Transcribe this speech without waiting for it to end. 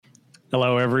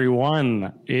Hello,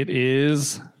 everyone. It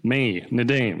is me,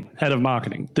 Nadeem, Head of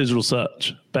Marketing, Digital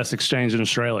Search, Best Exchange in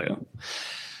Australia.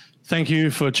 Thank you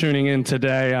for tuning in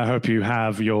today. I hope you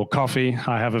have your coffee.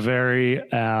 I have a very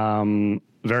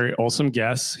awesome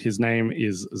guest. His name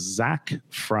is Zac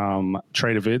from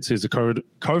TraderVids. He's a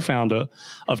co-founder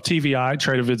of TVI,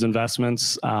 TraderVids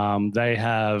Investments. They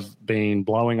have been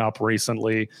blowing up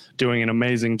recently, doing an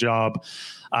amazing job.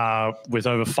 With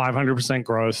over 500%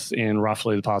 growth in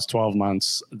roughly the past 12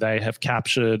 months, they have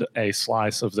captured a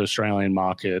slice of the Australian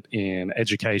market in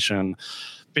education,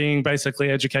 being basically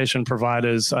education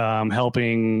providers,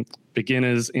 helping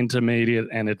beginners, intermediate,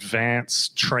 and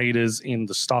advanced traders in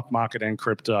the stock market and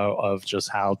crypto of just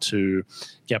how to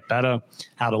get better,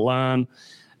 how to learn,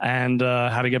 and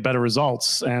how to get better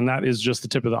results. And that is just the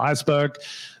tip of the iceberg.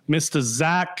 Mr.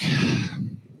 Zac.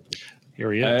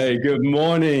 Here he is. Hey, good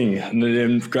morning,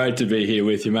 Nadim. Great to be here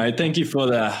with you, mate. Thank you for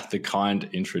the kind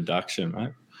introduction,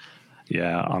 mate.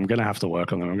 Yeah, I'm going to have to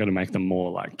work on them. I'm going to make them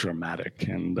more like dramatic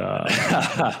and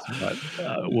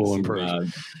we'll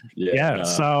improve.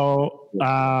 So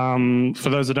for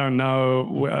those that don't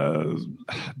know,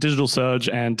 Digital Surge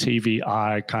and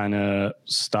TVI kind of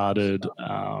started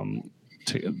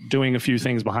doing a few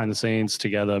things behind the scenes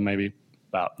together, maybe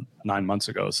about 9 months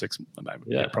ago,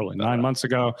 probably 9 months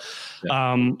ago.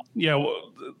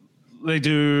 They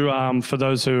do, for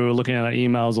those who are looking at our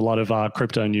emails, a lot of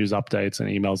crypto news updates and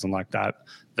emails and like that.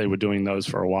 They were doing those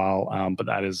for a while, but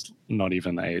that is not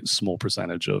even a small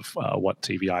percentage of what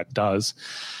TVI does.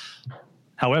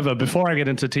 However, before I get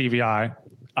into TVI,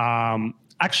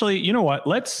 actually, you know what?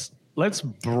 Let's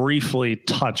briefly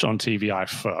touch on TVI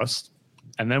first,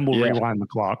 and then we'll rewind the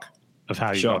clock of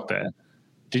how you got there.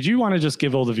 Did you want to just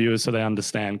give all the viewers so they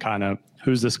understand kind of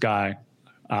who's this guy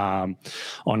on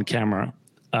camera,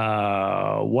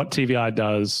 what TVI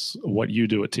does, what you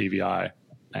do at TVI,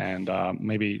 and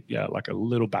maybe, like a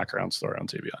little background story on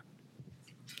TVI?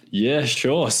 Yeah,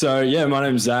 sure. So, my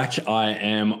name's Zac. I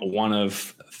am one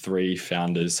of 3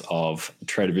 founders of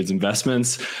TraderVids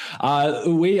Investments.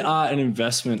 We are an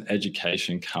investment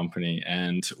education company,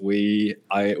 and we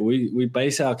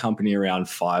base our company around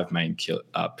 5 main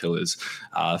pillars.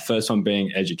 First one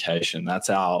being education. That's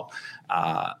our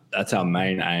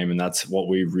main aim, and that's what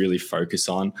we really focus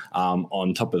on.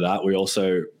 On top of that, we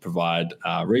also provide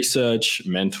research,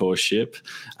 mentorship.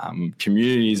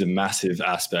 Community is a massive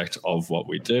aspect of what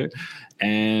we do,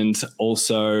 and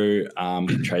also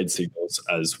trade signals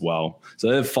as well. So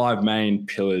they're the 5 main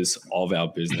pillars of our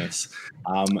business.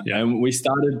 And we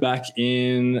started back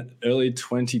in early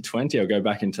 2020. I'll go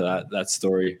back into that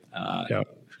story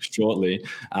shortly.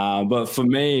 But for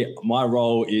me, my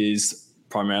role is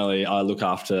primarily I look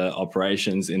after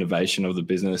operations, innovation of the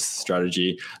business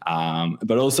strategy,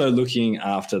 but also looking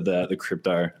after the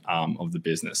crypto of the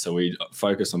business. So we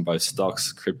focus on both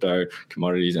stocks, crypto,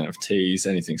 commodities, NFTs,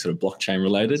 anything sort of blockchain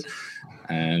related.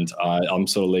 And I'm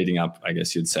sort of leading up, I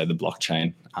guess you'd say, the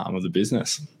blockchain of the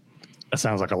business. That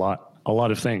sounds like a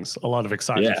lot of things, a lot of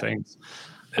exciting things.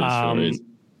 It sure is.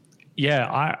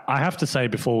 Yeah, I have to say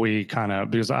before we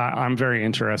because I'm very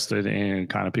interested in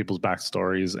kind of people's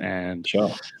backstories, and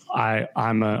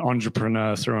I'm an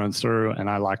entrepreneur through and through, and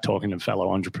I like talking to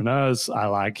fellow entrepreneurs. I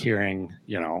like hearing,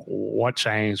 what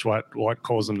changed, what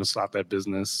caused them to start their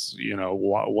business,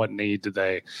 what need did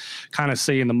they kind of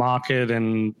see in the market,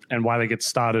 and why they get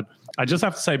started. I just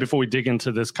have to say before we dig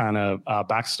into this kind of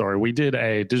backstory, we did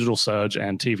a Digital Surge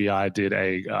and TVI did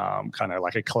a kind of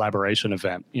like a collaboration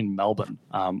event in Melbourne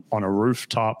on a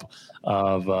rooftop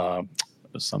of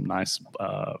some nice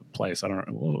place. I don't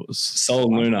know. Sol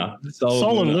and Luna.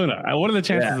 Sol and Luna. What are the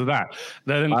chances of that?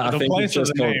 I think it's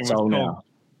just called Sol now.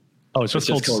 Oh, it's just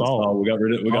called Sol. We got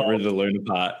rid of the Luna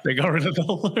part. They got rid of the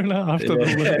Luna after the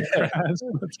Luna crash.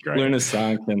 That's great. Luna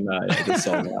sunk and the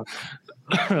Sol now.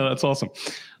 That's awesome.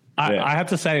 I have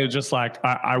to say, just like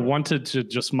I wanted to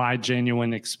just my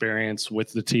genuine experience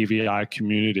with the TVI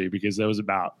community, because there was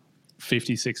about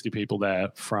 50, 60 people there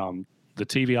from the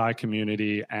TVI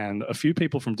community and a few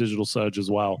people from Digital Surge as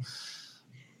well.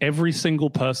 Every single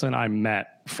person I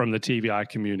met from the TVI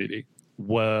community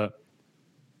were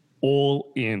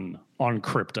all in on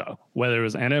crypto, whether it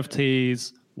was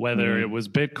NFTs, whether it was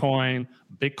Bitcoin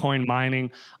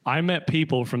mining. I met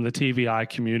people from the TVI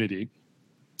community.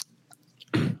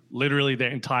 Literally,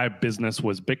 their entire business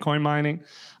was Bitcoin mining.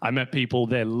 I met people,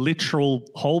 their literal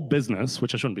whole business,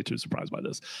 which I shouldn't be too surprised by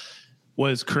this,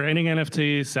 was creating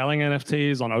NFTs, selling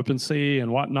NFTs on OpenSea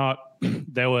and whatnot.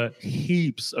 There were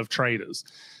heaps of traders.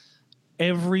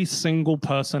 Every single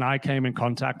person I came in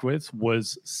contact with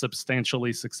was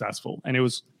substantially successful. And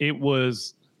it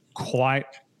was quite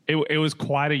it was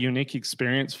quite a unique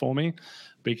experience for me,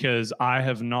 because I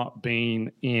have not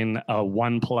been in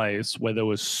one place where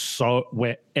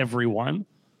where everyone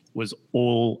was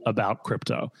all about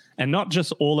crypto, and not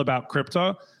just all about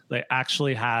crypto. They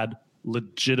actually had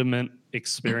legitimate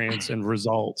experience and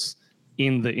results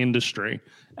in the industry.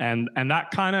 And that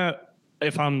kind of,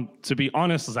 if I'm to be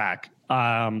honest, Zach,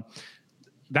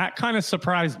 that kind of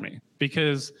surprised me,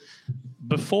 because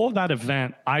before that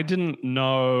event, I didn't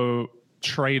know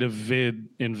TraderVid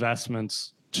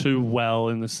investments too well,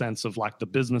 in the sense of like the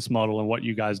business model and what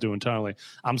you guys do internally.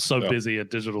 I'm so busy at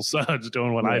Digital Surge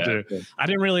doing what I do. Yeah. I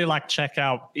didn't really like check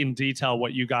out in detail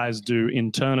what you guys do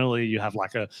internally. You have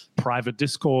like a private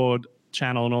Discord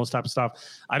channel and all this type of stuff.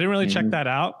 I didn't really check that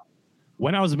out.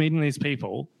 When I was meeting these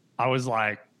people, I was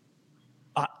like,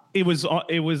 it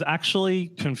was actually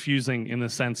confusing, in the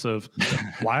sense of,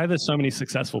 why are there so many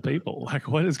successful people? Like,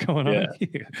 what is going on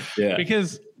here? Yeah.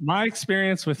 Because my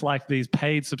experience with like these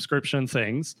paid subscription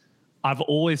things, I've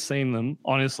always seen them,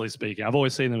 honestly speaking, I've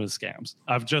always seen them as scams.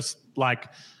 I'm just like,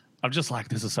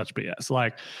 this is such BS.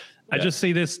 Like, I just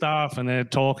see this stuff and they're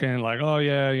talking like, oh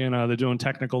yeah, they're doing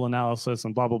technical analysis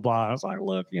and blah, blah, blah. I was like,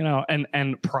 look,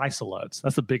 and price alerts.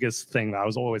 That's the biggest thing that I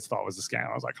was always thought was a scam.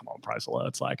 I was like, come on, price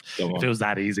alerts. Like, if it was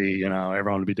that easy,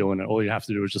 everyone would be doing it. All you have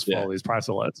to do is just follow these price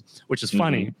alerts, which is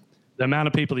funny. The amount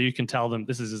of people that you can tell them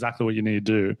this is exactly what you need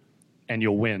to do and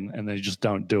you'll win, and they just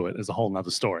don't do it, is a whole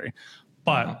nother story.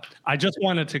 But I just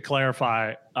wanted to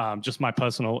clarify just my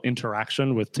personal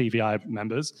interaction with TVI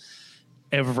members.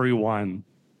 Everyone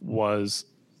was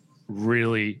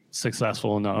really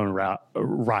successful in their own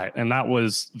right. And that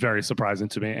was very surprising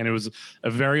to me. And it was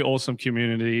a very awesome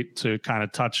community to kind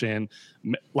of touch in,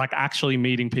 like actually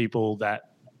meeting people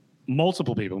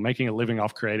multiple people making a living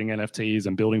off creating NFTs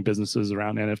and building businesses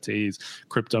around NFTs,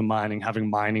 crypto mining, having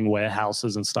mining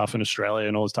warehouses and stuff in Australia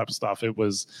and all this type of stuff. It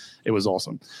was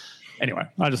awesome. Anyway,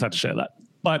 I just had to share that.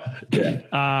 But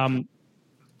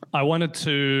I wanted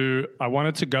to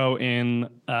go in,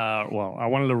 I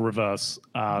wanted to reverse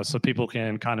so people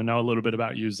can kind of know a little bit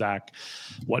about you, Zach,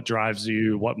 what drives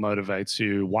you, what motivates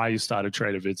you, why you started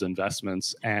TraderVid's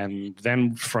investments. And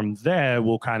then from there,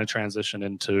 we'll kind of transition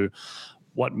into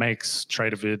what makes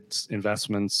TraderVid's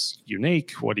investments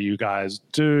unique. What do you guys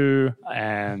do?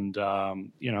 And,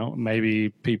 maybe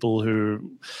people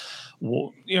who,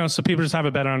 so people just have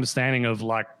a better understanding of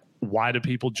like, why do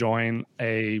people join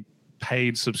a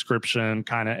paid subscription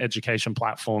kind of education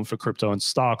platform for crypto and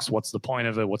stocks? What's the point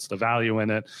of it? What's the value in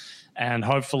it? And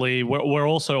hopefully we're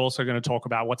also going to talk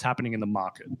about what's happening in the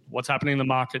market. What's happening in the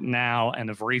market now and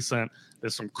of recent.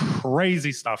 There's some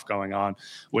crazy stuff going on.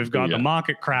 We've got the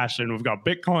market crashing. We've got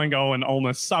Bitcoin going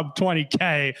almost sub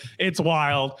 20K. It's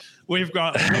wild. We've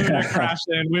got Luna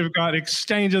crashing. We've got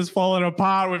exchanges falling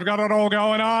apart. We've got it all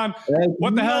going on.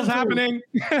 What the hell's happening?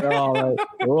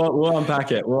 We'll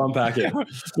unpack it. We're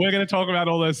going to talk about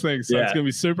all those things. So it's going to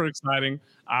be super exciting.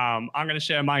 I'm going to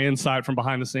share my insight from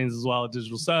behind the scenes as well at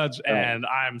Digital Surge, and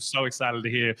I'm so excited to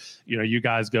hear, you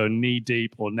guys go knee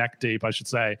deep, or neck deep, I should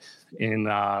say, in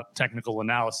technical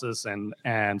analysis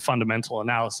and fundamental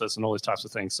analysis and all these types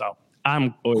of things. So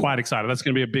I'm quite excited. That's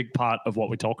going to be a big part of what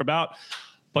we talk about.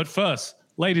 But first,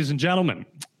 ladies and gentlemen,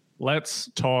 let's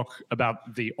talk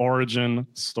about the origin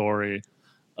story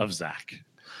of Zach.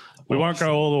 We won't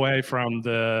go all the way from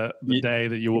the day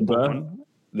that you were born.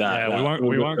 We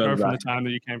won't go from the time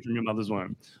that you came from your mother's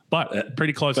womb, but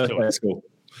pretty close to it. School.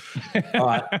 All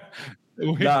right.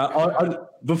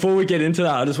 Before we get into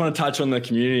that, I just want to touch on the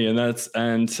community, and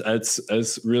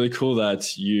it's really cool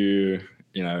that you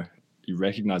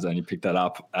recognize that and you picked that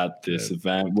up at this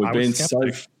event. We've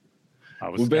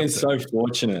been so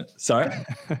fortunate. Sorry,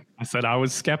 I said I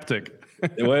was skeptic.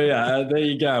 Well, yeah, there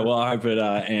you go. Well, I hope it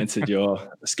answered your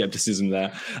skepticism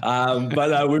there.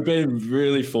 But we've been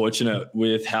really fortunate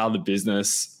with how the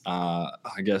business,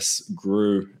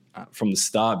 grew from the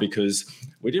start, because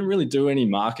we didn't really do any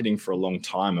marketing for a long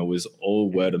time. It was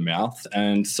all word of mouth.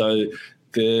 And so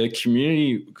the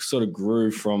community sort of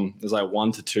grew from, there's like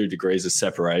 1 to 2 degrees of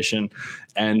separation.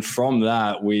 And from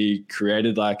that, we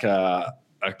created like a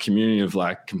community of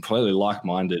like completely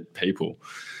like-minded people.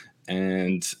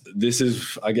 And this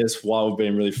is, I guess, why we've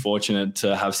been really fortunate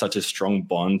to have such a strong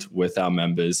bond with our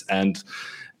members. And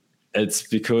it's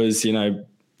because,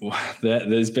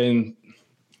 there's been,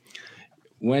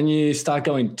 when you start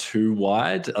going too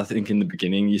wide, I think in the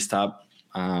beginning you start,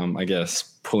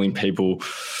 pulling people.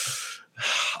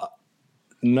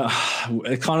 No,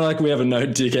 it's kind of like we have a no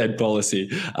dickhead policy.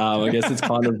 I guess it's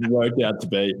kind of worked out to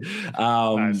be.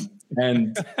 Nice.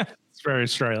 And It's very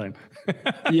Australian.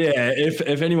 Yeah,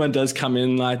 if anyone does come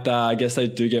in like that, I guess they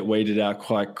do get weeded out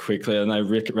quite quickly, and they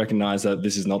recognize that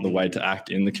this is not the way to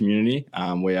act in the community.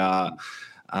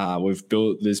 We've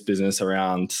built this business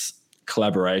around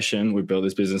collaboration. We built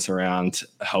this business around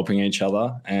helping each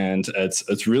other, and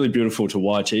it's really beautiful to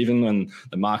watch. Even when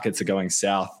the markets are going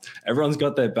south, everyone's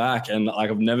got their back, and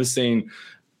like I've never seen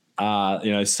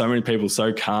so many people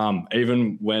so calm,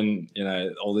 even when,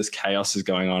 all this chaos is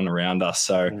going on around us.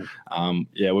 So,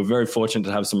 we're very fortunate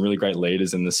to have some really great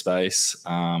leaders in the space,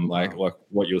 like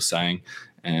what you're saying.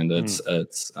 And it's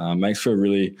makes for a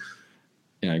really,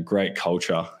 great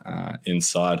culture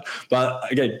inside.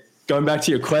 But again, going back to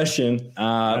your question,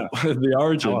 the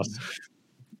origin.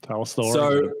 Tell us the origin.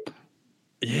 So,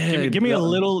 yeah. Give me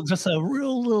just a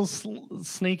real little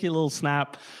sneaky little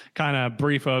snap, kind of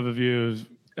brief overview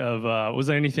of was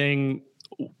there anything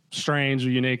strange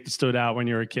or unique that stood out when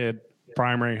you were a kid,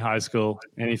 primary, high school,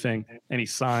 anything, any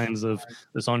signs of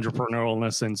this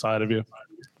entrepreneurialness inside of you?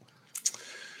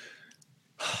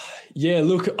 Yeah,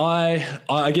 look,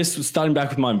 I guess starting back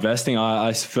with my investing,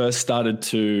 I first started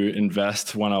to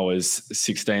invest when I was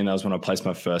 16. That was when I placed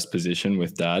my first position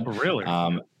with Dad. Oh, really?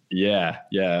 Yeah.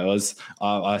 It was.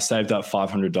 I saved up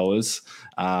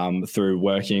 $500 through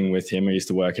working with him. I used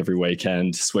to work every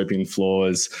weekend, sweeping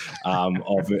floors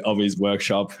of his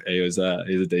workshop. He's a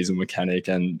diesel mechanic,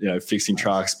 and fixing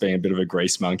trucks, being a bit of a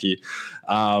grease monkey.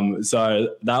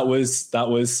 So that was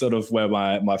sort of where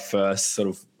my first sort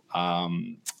of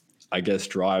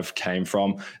drive came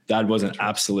from. Dad was an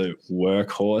absolute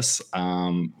workhorse.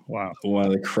 Wow, one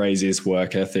of the craziest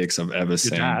work ethics I've ever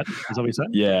seen. Dad, is that what you said?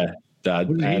 Yeah. Dad,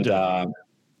 and he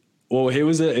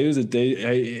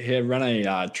had run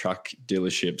a truck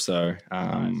dealership, so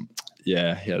he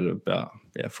had about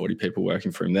 40 people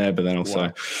working for him there, but then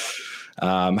also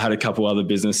had a couple other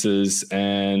businesses,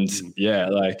 and he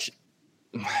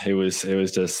was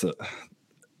just to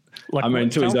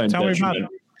his own detriment.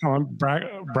 Come on, brag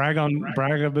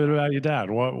a bit about your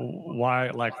dad. Why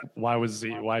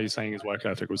are you saying his work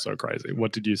ethic was so crazy?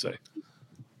 What did you say?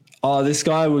 Oh, this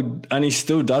guy would, and he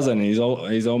still doesn't. He's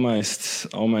almost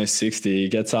 60. He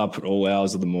gets up at all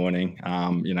hours of the morning,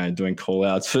 doing call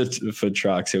outs for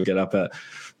trucks. He'll get up at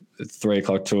 3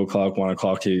 o'clock, 2 o'clock, 1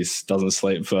 o'clock. He doesn't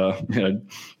sleep for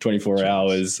 24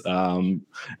 hours. And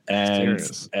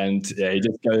he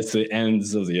just goes to the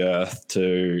ends of the earth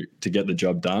to get the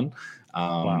job done.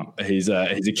 Wow. He's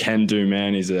a can-do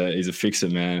man. He's a fixer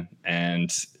man,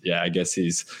 and I guess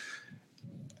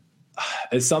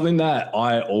it's something that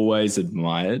I always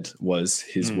admired was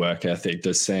his work ethic,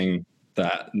 just seeing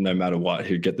that no matter what,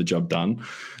 he'd get the job done.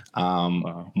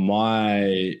 When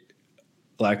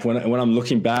I'm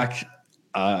looking back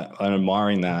and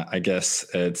admiring that, I guess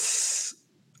it's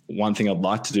one thing I'd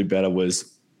like to do better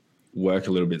was work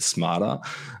a little bit smarter.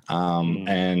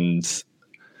 And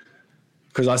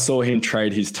because I saw him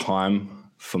trade his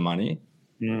time for money.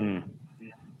 Yeah.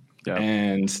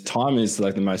 And time is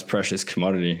like the most precious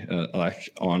commodity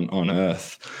on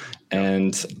earth.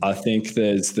 And I think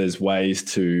there's ways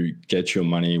to get your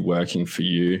money working for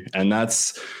you. And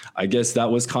I guess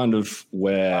that was kind of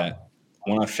where,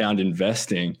 when I found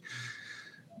investing,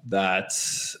 that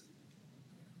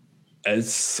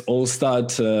it's all started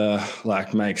to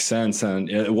make sense. And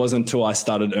it wasn't until I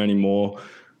started earning more.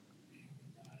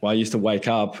 Well, I used to wake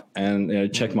up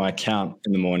and check my account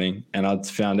in the morning, and I'd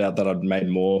found out that I'd made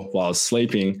more while I was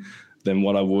sleeping than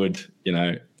what I would, in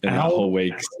that whole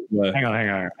week. Hang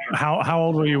on. How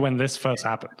old were you when this first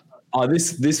happened? Oh,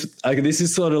 this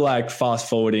is sort of fast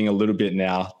forwarding a little bit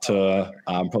now to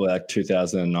probably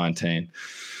 2019.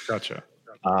 Gotcha.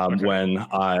 When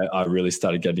I really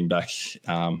started getting back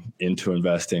into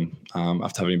investing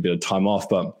after having a bit of time off,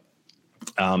 but.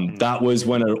 That was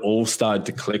when it all started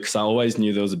to click. So I always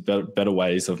knew there was better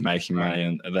ways of making money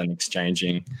and then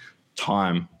exchanging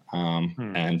time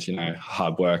and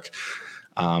hard work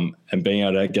and being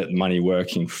able to get money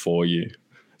working for you.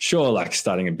 Sure,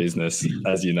 starting a business,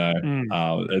 as you know,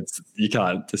 you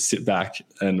can't just sit back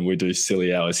and we do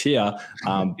silly hours here,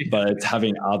 but it's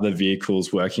having other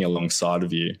vehicles working alongside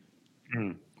of you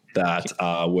that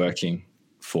are working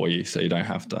for you, so you don't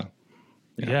have to.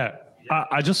 Yeah.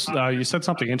 I just, you said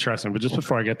something interesting, but just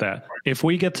before I get there, if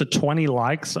we get to 20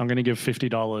 likes, I'm going to give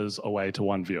 $50 away to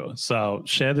one viewer. So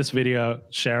share this video,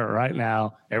 share it right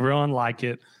now. Everyone like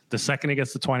it. The second it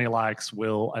gets to 20 likes,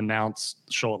 we'll announce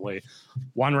shortly.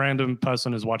 One random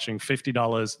person is watching,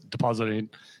 $50 deposited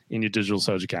in your Digital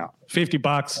Surge account.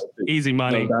 $50, easy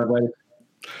money.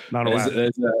 Not a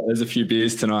bad. There's a few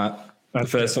beers tonight. The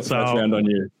first round on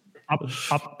you.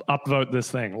 Upvote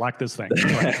this thing, like this thing.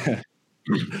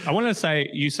 I want to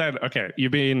say, you said, okay,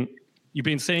 you've been you've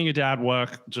been seeing your dad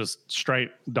work just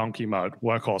straight donkey mode,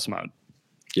 workhorse mode.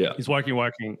 Yeah. He's working.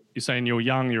 You're saying you were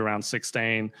young, you're around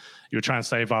 16. You were trying to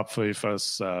save up for your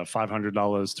first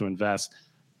 $500 to invest.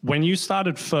 When you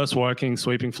started first working,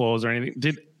 sweeping floors or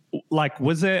anything,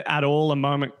 was there at all a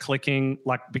moment clicking?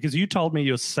 Because you told me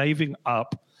you're saving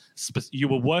up, you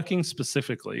were working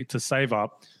specifically to save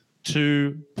up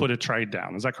to put a trade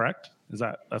down. Is that correct?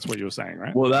 That's what you were saying,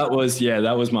 right? Well, that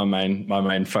was my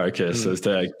main focus,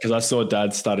 because I saw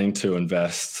Dad starting to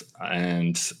invest,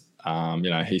 and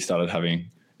he started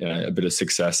having a bit of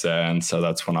success there, and so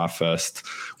that's when I first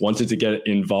wanted to get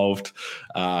involved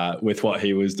with what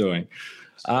he was doing.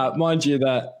 Mind you,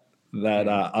 that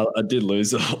I did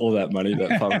lose all that money.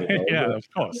 That $500. Yeah, of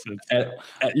course.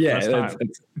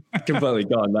 It's completely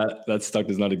gone. That stock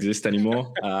does not exist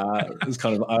anymore. It's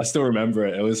I still remember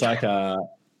it. It was like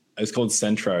it's called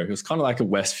Centro. It was kind of like a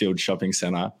Westfield shopping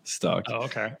center stock. Oh,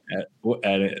 okay. I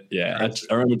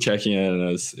remember checking it, and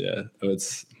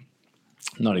it's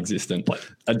non-existent.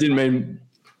 I didn't mean.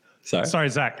 Sorry,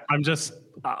 Zach. I'm just.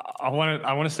 I want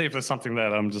to see if there's something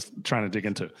that I'm just trying to dig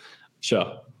into.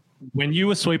 Sure. When you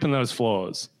were sweeping those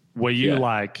floors, were you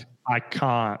like, I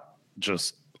can't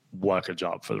just work a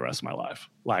job for the rest of my life?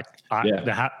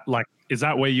 Is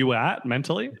that where you were at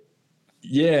mentally?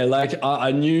 Yeah,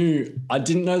 I knew, I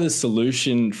didn't know the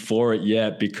solution for it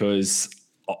yet, because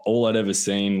all I'd ever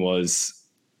seen was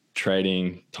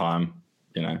trading time,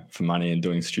 for money and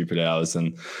doing stupid hours.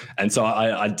 And so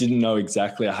I didn't know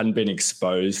exactly, I hadn't been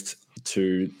exposed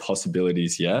to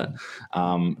possibilities yet.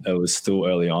 It was still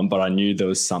early on, but I knew there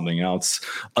was something else.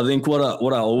 I think what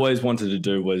I always wanted to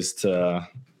do was to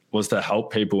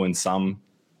help people in some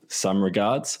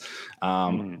regards.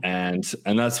 And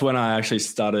that's when I actually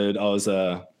started.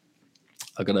 I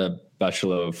got a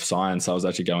Bachelor of Science. I was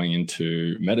actually going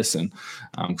into medicine,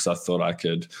 because I thought I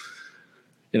could,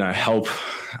 help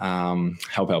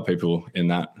out people in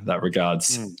that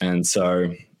regards. And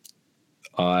so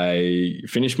I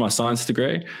finished my science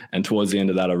degree, and towards the end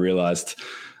of that, I realized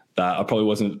that I probably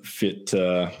wasn't fit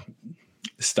to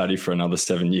study for another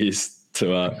 7 years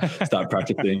to start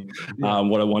practicing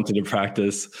what I wanted to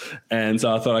practice. And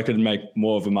so I thought I could make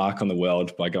more of a mark on the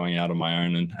world by going out on my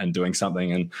own and doing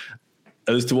something. And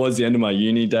it was towards the end of my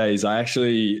uni days, I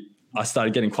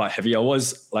started getting quite heavy. I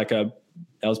was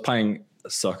playing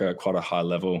soccer at quite a high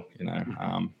level,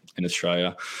 in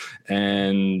Australia.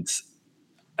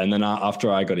 And then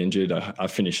after I got injured, I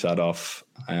finished that off,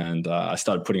 and I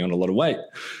started putting on a lot of weight.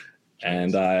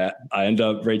 And I ended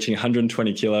up reaching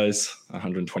 120 kilos,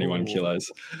 121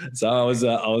 kilos. So I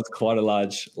was quite a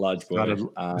large boy.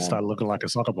 Started looking like a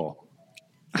soccer ball.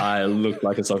 I looked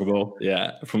like a soccer ball,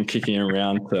 yeah, from kicking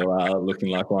around to looking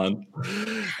like one.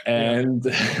 And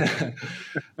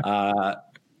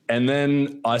and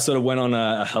then I sort of went on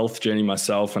a health journey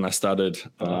myself, and I started.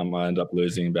 I ended up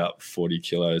losing about 40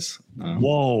 kilos.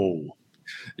 Whoa!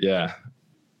 Yeah,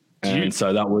 and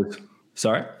so that was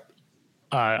sorry.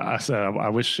 I said I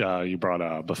wish you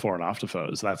brought before and after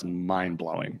photos. That's mind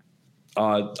blowing.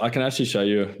 I can actually show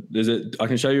you. I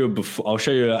can show you a before. I'll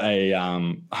show you a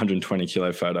 120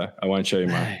 kilo photo. I won't show you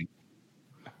mine.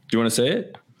 Do you want to see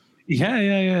it?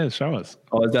 Yeah. Show us.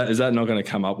 Oh, is that not going to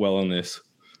come up well on this?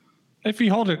 If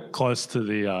you hold it close to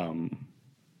the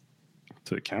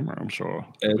camera, I'm sure.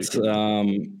 It's let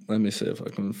me see if I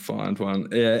can find one.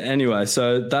 Yeah. Anyway,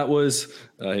 so that was.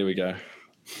 Here we go.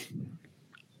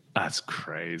 That's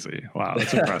crazy. Wow,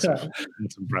 that's impressive.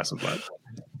 That's impressive, bud.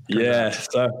 Yeah.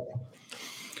 So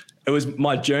it was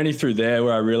my journey through there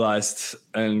where I realized,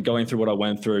 and going through what I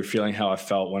went through, feeling how I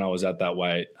felt when I was at that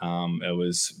weight, it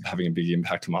was having a big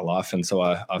impact on my life. And so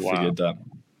I figured that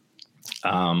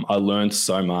I learned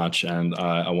so much, and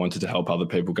I wanted to help other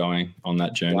people going on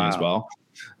that journey as well.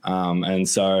 And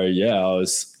so,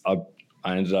 I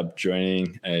ended up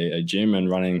joining a gym and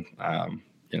running, I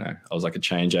was like a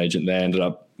change agent there, ended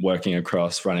up working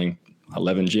across running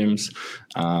 11 gyms.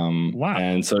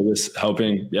 And so just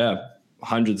helping,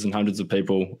 hundreds and hundreds of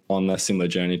people on a similar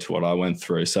journey to what I went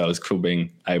through. So it was cool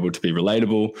being able to be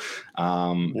relatable.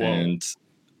 And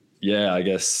I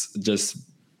guess just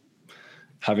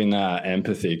having that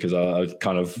empathy, because I've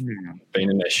kind of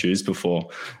been in their shoes before.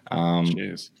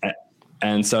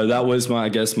 And so that was where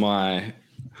I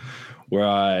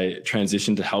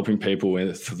transitioned to helping people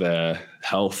with their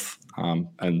health,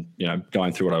 and,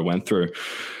 going through what I went through,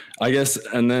 I guess.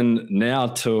 And then now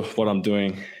to what I'm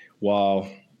doing.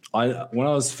 When I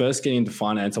was first getting into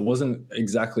finance, I wasn't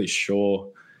exactly sure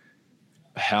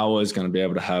how I was going to be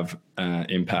able to have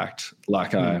impact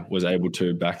like I was able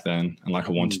to back then, and like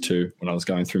I wanted to when I was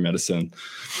going through medicine.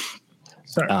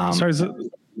 So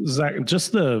Zach,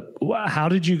 how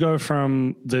did you go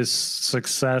from this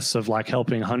success of like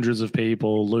helping hundreds of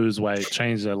people lose weight,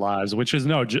 change their lives, which is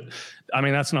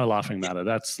that's no laughing matter.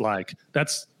 That's,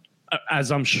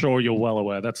 as I'm sure you're well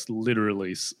aware, that's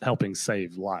literally helping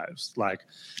save lives. Like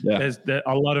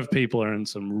a lot of people are in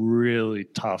some really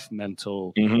tough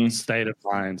mental state of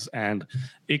minds, and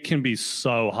it can be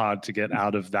so hard to get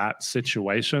out of that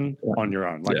situation on your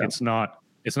own. Like it's not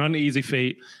an easy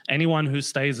feat. Anyone who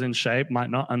stays in shape might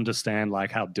not understand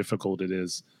like how difficult it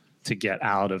is to get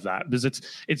out of that, because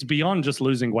it's beyond just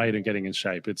losing weight and getting in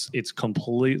shape. It's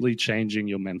completely changing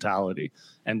your mentality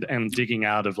and digging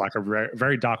out of like a very,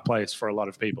 very dark place for a lot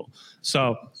of people.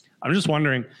 So I'm just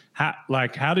wondering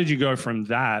how did you go from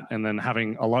that and then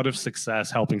having a lot of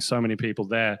success helping so many people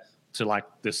there to like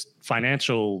this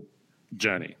financial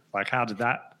journey? Like how did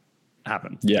that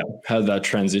happen? Yeah, how did that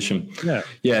transition?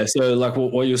 Yeah. So like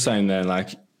what you're saying there,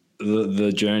 like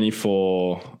the journey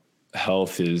for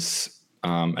health is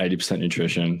 80%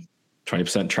 nutrition,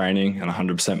 20% training, and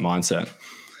 100% mindset.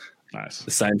 Nice.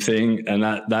 The same thing, and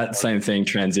that same thing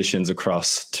transitions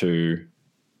across to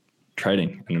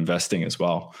trading and investing as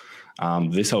well.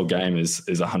 This whole game is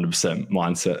 100%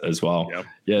 mindset as well. Yep.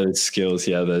 Yeah, there's skills.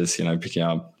 Yeah, there's picking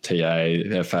up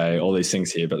TA, FA, all these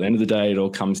things here. But at the end of the day, it all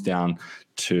comes down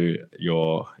to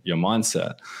your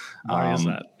mindset. Why is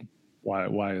that?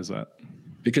 Why is that?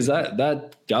 Because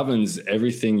that governs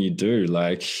everything you do,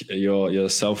 like your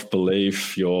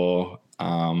self-belief, your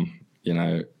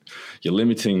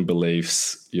limiting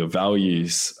beliefs, your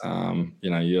values,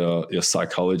 your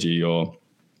psychology,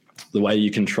 the way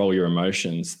you control your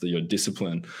emotions, your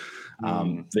discipline.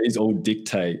 These all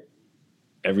dictate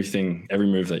everything, every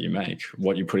move that you make,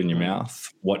 what you put in your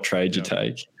mouth, what trade you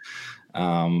take,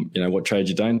 what trade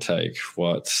you don't take,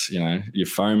 what, your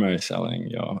FOMO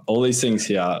selling, all these things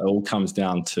here, it all comes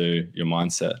down to your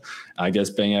mindset. I guess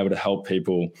being able to help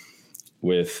people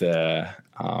with their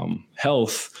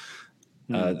health,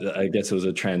 I guess it was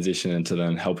a transition into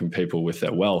then helping people with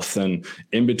their wealth. And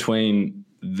in between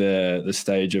the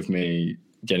stage of me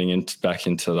getting back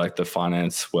into like the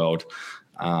finance world,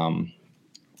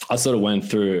 I sort of went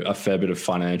through a fair bit of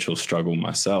financial struggle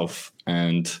myself.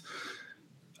 And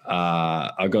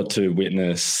I got to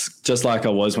witness, just like I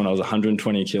was when I was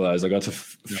 120 kilos, I got to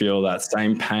feel that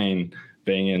same pain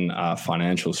being in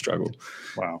financial struggle.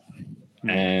 Wow.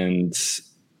 And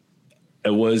it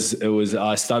was,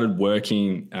 I started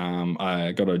working,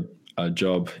 I got a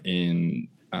job in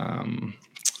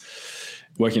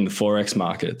working the Forex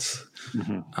markets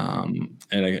in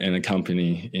a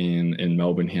company in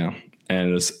Melbourne here. And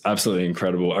it was absolutely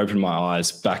incredible. Opened my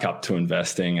eyes back up to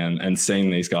investing and seeing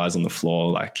these guys on the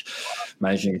floor, like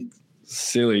making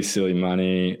silly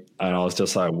money. And I was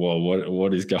just like, whoa,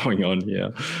 what is going on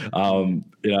here? I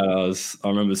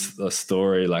remember a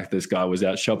story, like this guy was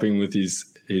out shopping with his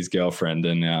girlfriend,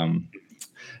 and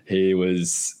he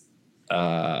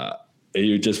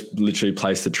just literally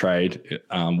placed a trade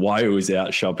while he was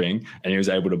out shopping, and he was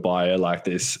able to buy her like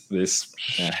this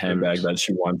handbag that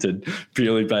she wanted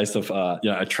purely based off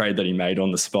a trade that he made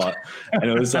on the spot. And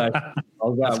it was like,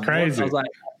 that's crazy. I was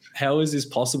like, how is this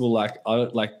possible? Like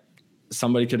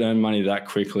somebody could earn money that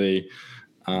quickly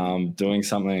doing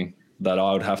something that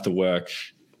I would have to work,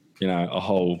 a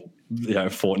whole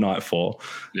fortnight for.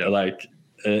 Yeah. Like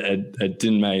it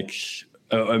didn't make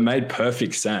it made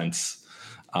perfect sense.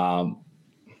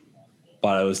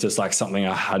 But it was just like something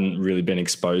I hadn't really been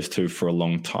exposed to for a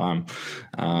long time.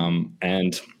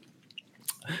 And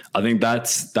I think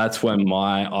that's when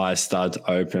my eyes started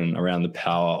to open around the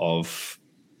power of,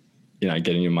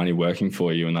 getting your money working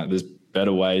for you. And like, there's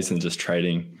better ways than just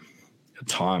trading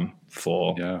time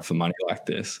for money like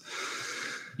this.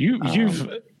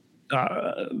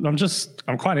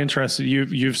 I'm quite interested.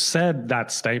 You've said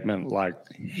that statement like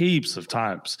heaps of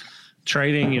times.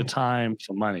 Trading your time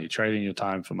for money, trading your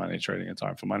time for money, trading your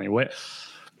time for money. Where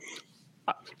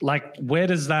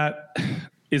does that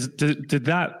did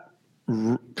that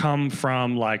come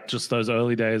from? Like just those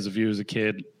early days of you as a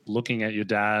kid looking at your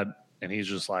dad and he's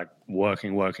just like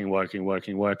working.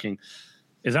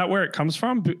 Is that where it comes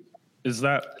from? Is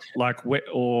that like where,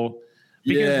 or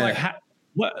because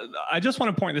I just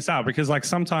want to point this out because like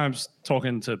sometimes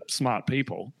talking to smart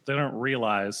people, they don't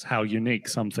realize how unique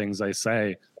some things they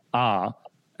say are.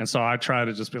 And so I try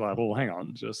to just be like, well, hang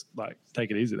on, just like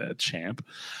take it easy there, champ.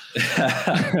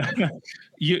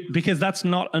 Because that's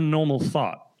not a normal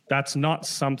thought. That's not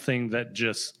something that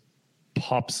just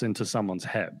pops into someone's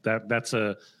head. That's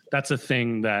a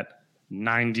thing that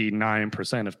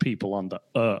 99% of people on the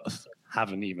earth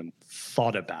haven't even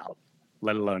thought about,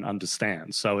 let alone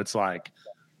understand. So it's like,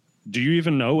 do you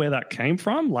even know where that came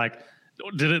from? Like,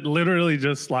 Did it literally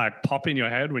just like pop in your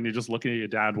head when you're just looking at your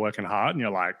dad working hard and you're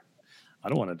like, I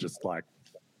don't want to just like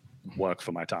work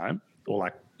for my time or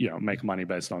like, make money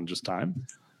based on just time?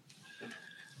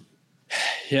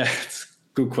 Yeah, it's a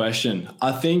good question.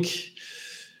 I think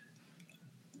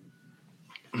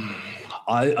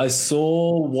I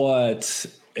saw what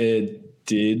it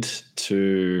did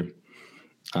to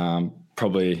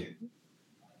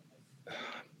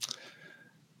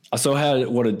I saw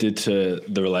what it did to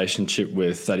the relationship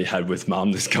that he had with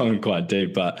mum. That's going quite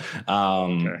deep, but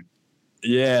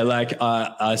yeah, like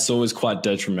I saw was quite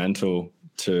detrimental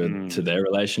to their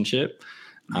relationship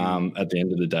at the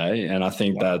end of the day. And I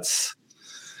think that's,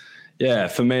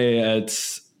 for me,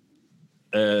 it's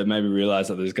made me realize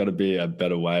that there's got to be a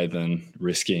better way than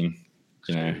risking,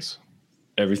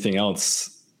 everything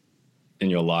else in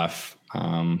your life.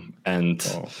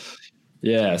 So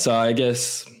I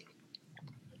guess,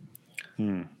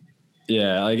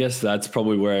 I guess that's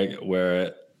probably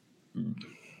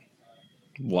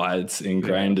why it's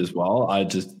ingrained as well. I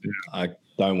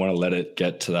don't want to let it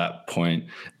get to that point.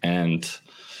 And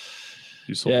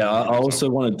I also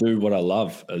want to do what I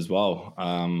love as well.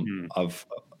 I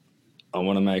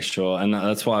want to make sure, and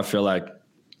that's why I feel like,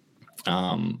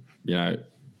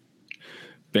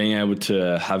 being able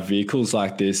to have vehicles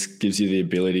like this gives you the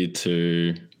ability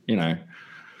to,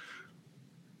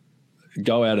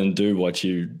 go out and do what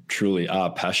you truly are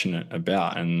passionate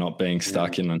about, and not being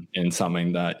stuck in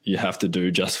something that you have to do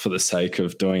just for the sake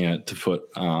of doing it to put,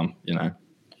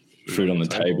 food on the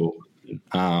table.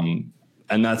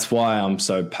 And that's why I'm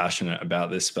so passionate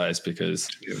about this space, because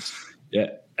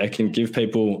it can give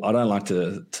people, I don't like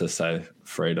to say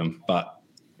freedom, but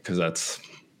because that's,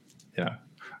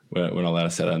 we're not allowed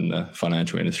to say that in the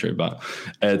financial industry, but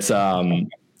it's,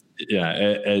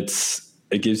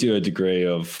 it gives you a degree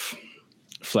of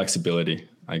flexibility,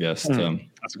 I guess.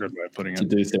 That's a good way of putting it. To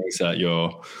do things that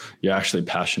you're actually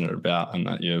passionate about and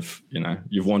that you've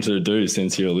wanted to do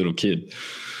since you're a little kid,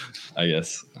 I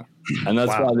guess. And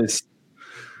that's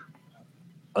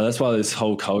why this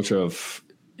whole culture of,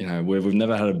 we've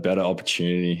never had a better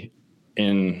opportunity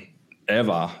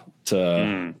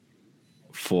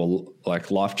for like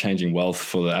life-changing wealth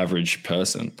for the average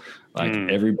person. Like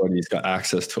everybody's got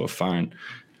access to a phone.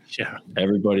 Yeah.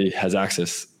 Everybody has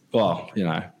access. Well,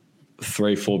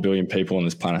 3-4 billion people on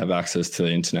this planet have access to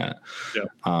the internet. Yeah.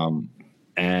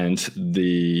 And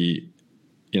the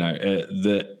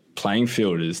playing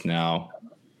field is now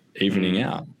evening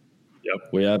out.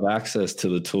 Yep. We have access to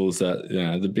the tools that,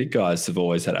 the big guys have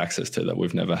always had access to, that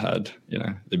we've never had,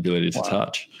 the ability to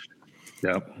touch.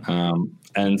 Yep.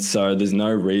 And so there's no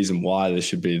reason why there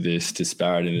should be this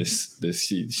disparity, this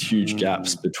huge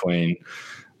gaps between,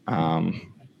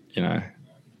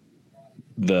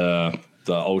 the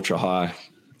ultra high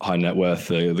net worth,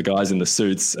 the guys in the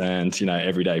suits, and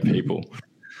everyday people.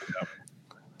 Yep.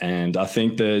 And I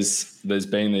think there's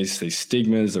been these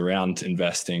stigmas around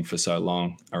investing for so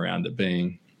long, around it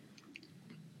being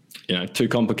too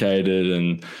complicated,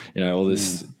 and all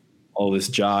this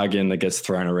jargon that gets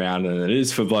thrown around, and it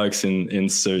is for blokes in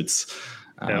suits.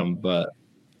 But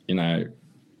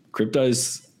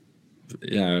crypto's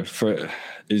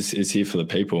is here for the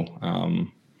people.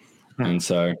 And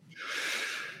so,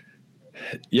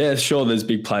 sure, there's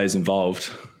big players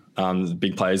involved.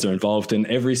 Big players are involved in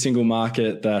every single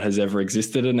market that has ever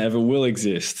existed and ever will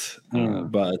exist.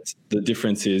 But the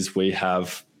difference is we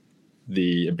have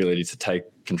the ability to take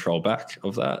control back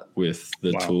of that with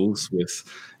the tools, with,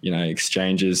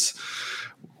 exchanges,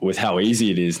 with how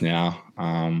easy it is now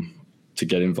to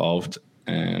get involved.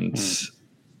 And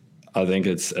I think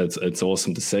it's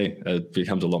awesome to see. It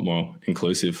becomes a lot more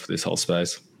inclusive, this whole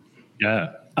space.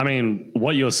 Yeah. I mean,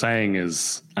 what you're saying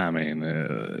is,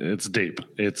 it's deep.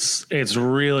 It's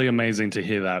really amazing to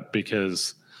hear that,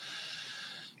 because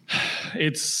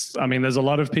there's a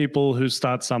lot of people who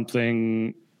start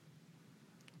something,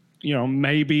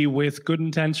 maybe with good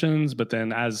intentions, but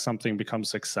then as something becomes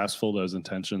successful, those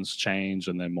intentions change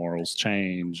and their morals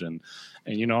change. And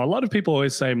a lot of people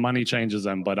always say money changes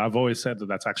them, but I've always said that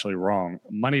that's actually wrong.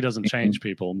 Money doesn't change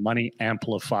people. Money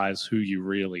amplifies who you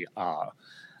really are.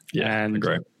 Yeah,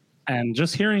 great. And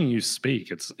just hearing you speak,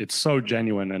 it's so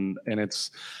genuine, and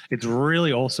it's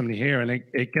really awesome to hear. And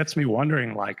it gets me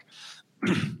wondering, like,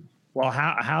 well,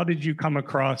 how did you come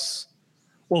across?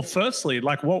 Well, firstly,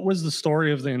 like, what was the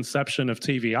story of the inception of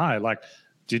TVI? Like,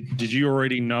 did you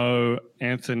already know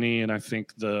Anthony, and I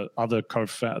think the other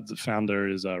co-founder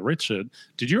is Richard?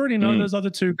 Did you already know those other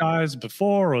two guys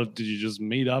before, or did you just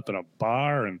meet up in a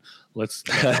bar and let's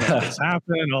make this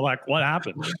happen, or like, what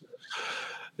happened?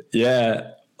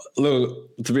 Yeah.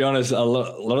 Look, to be honest, a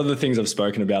lot of the things I've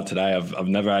spoken about today, I've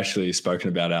never actually spoken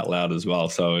about out loud as well.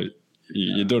 So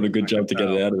you're doing a good job to get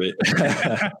it out of me.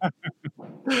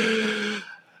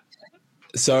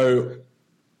 So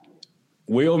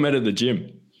we all met at the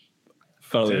gym,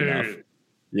 funnily enough.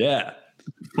 Yeah.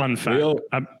 Fun fact.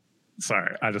 I'm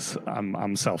sorry.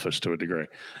 I'm selfish to a degree.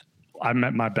 I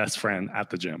met my best friend at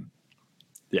the gym.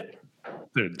 Yeah.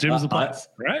 Dude, gym's the place,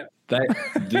 right? The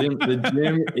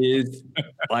gym is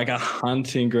like a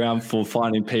hunting ground for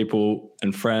finding people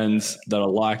and friends that are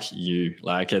like you.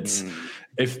 Like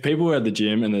if people are at the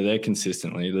gym and they're there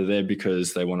consistently, they're there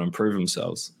because they want to improve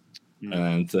themselves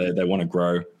and they want to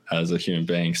grow as a human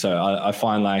being. So I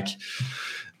find like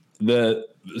so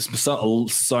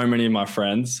many of my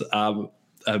friends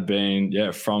have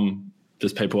been from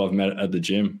just people I've met at the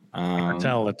gym. I can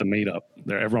tell at the meetup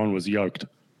there, everyone was yoked.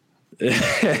 yeah.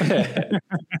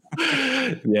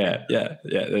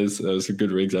 There's some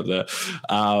good rigs up there.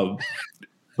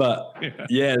 But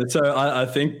so I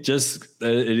think just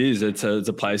it's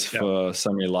a place for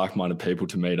so many like-minded people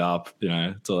to meet up,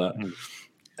 it's all that.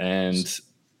 And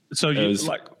so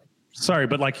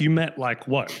you met like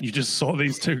what? You just saw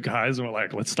these two guys and were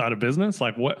like, let's start a business?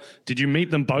 Like what? Did you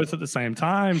meet them both at the same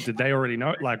time? Did they already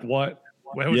know? Like what?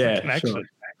 Where was the connection? Sure.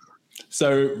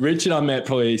 So Richard I met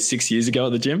probably 6 years ago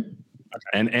at the gym. Okay.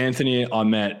 And Anthony I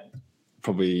met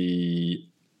probably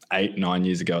 8-9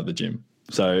 years ago at the gym.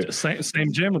 So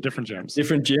same gym or different gyms?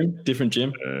 Different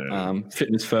gym.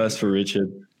 Fitness first for Richard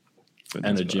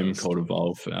and a gym called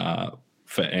Evolve for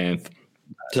Anth.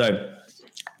 So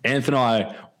Anth and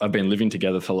I have been living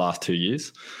together for the last 2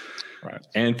 years. Right.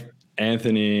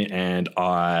 Anthony and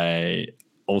I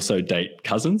also date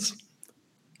cousins.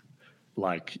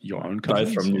 Like your own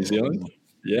cousins? Both from New Zealand.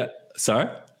 Yeah. Sorry?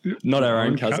 Not our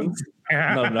own cousins.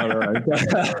 Not our own.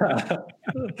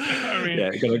 I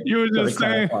mean, you were just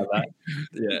saying. That.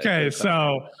 Yeah, okay,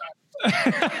 so.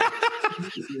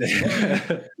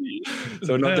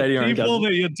 So we're not dating our own cousins. People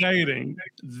that you're dating,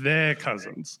 they're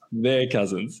cousins. They're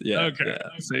cousins, yeah. Okay.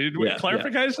 Yeah. So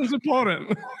clarification is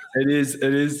important. It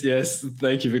is, yes.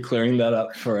 Thank you for clearing that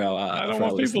up for our I don't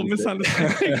want people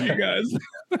misunderstanding you guys.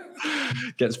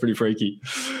 Gets pretty freaky.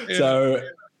 Yeah. So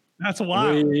that's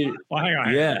wild. Well, hang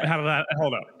on. Yeah. How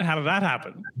did that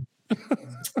happen?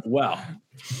 Well,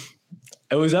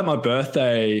 it was at my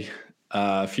birthday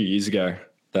a few years ago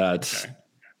that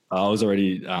I was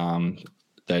already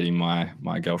dating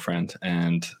my girlfriend,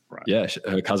 and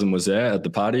her cousin was there at the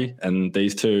party, and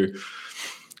these two,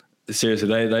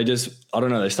 seriously, they just, I don't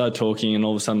know, they started talking, and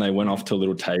all of a sudden they went off to a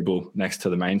little table next to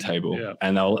the main table,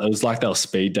 and it was like they were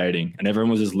speed dating, and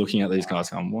everyone was just looking at these guys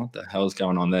going, what the hell is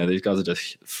going on there? These guys are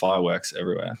just fireworks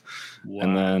everywhere. Wow.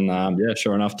 And then,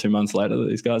 sure enough, 2 months later,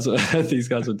 these guys were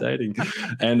dating,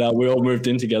 and we all moved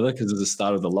in together because it was the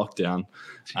start of the lockdown.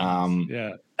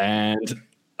 And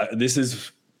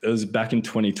it was back in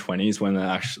 2020 is when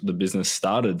the business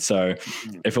started. So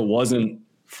if it wasn't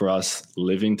for us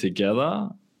living together,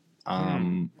 I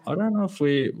don't know if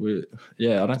I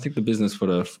don't think the business would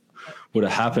have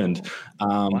happened.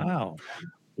 Wow.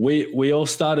 We all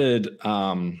started,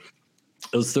 it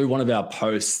was through one of our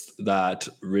posts that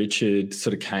Richard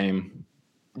sort of came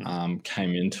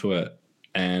into it,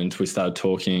 and we started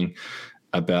talking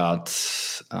about,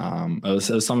 it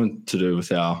was something to do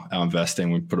with our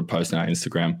investing. We put a post on our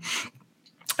Instagram,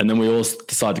 and then we all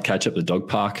decided to catch up at the dog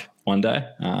park one day.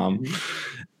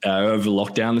 Over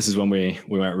lockdown, this is when we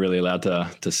weren't really allowed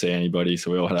to see anybody,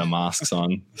 so we all had our masks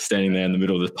on, standing there in the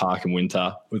middle of the park in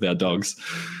winter with our dogs,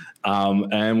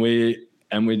 and we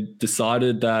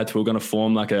decided that we were going to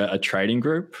form like a trading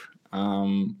group,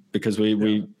 because we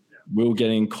were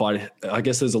getting I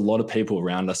guess there's a lot of people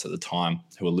around us at the time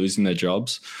who were losing their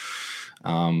jobs. A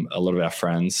lot of our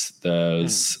friends,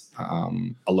 there's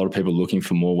a lot of people looking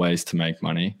for more ways to make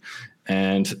money,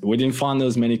 and we didn't find there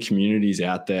was many communities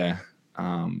out there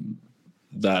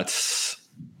that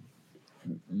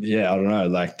I don't know,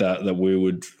 like that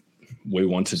we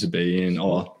wanted to be in,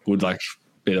 or would like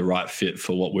be the right fit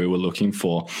for what we were looking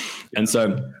for. And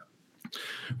so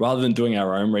rather than doing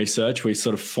our own research, we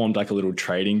sort of formed like a little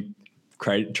trading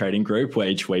group where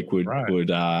each week would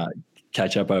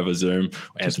catch up over Zoom.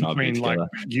 Just between like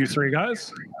you three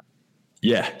guys?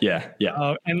 Yeah.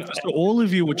 And so all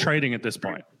of you were trading at this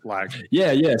point, like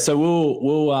So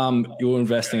you were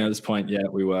investing at this point. Yeah,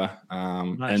 we were.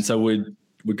 Nice. And so we'd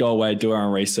go away, do our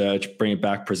own research, bring it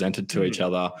back, present it to each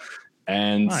other,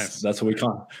 and that's what we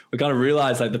kind of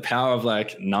realized, like the power of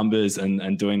like numbers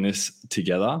and doing this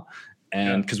together.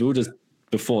 And because we were just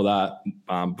before like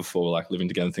living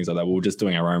together and things like that, we were just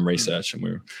doing our own research, and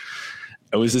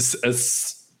it was just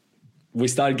we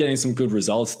started getting some good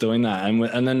results doing that.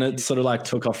 And then it sort of like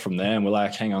took off from there. And we're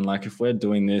like, hang on, like if we're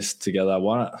doing this together,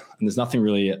 and there's nothing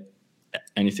really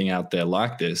anything out there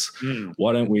like this,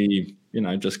 why don't we,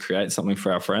 just create something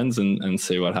for our friends and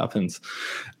see what happens?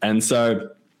 And so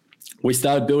we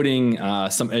started building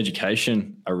some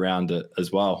education around it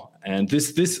as well. And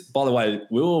this, by the way,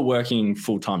 we were working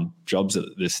full-time jobs at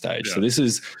this stage. Yeah. So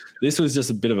this was just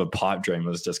a bit of a pipe dream. It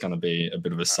was just going to be a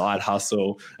bit of a side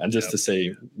hustle and just to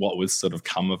see what would sort of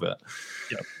come of it.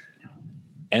 Yep.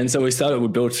 And so we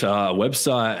built a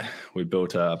website, we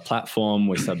built a platform,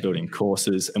 we started building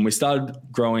courses, and we started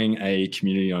growing a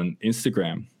community on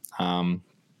Instagram.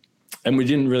 And we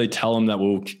didn't really tell them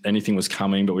that anything was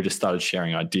coming, but we just started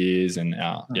sharing ideas and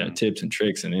our tips and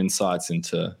tricks and insights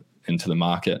into the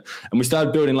market. And we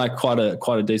started building like quite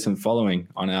a decent following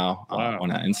on our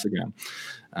Instagram.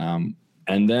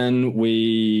 And then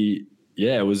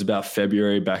it was about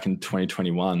February back in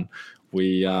 2021,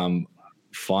 we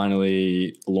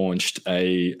finally launched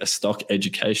a stock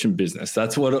education business.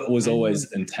 That's what it was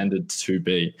always intended to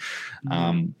be.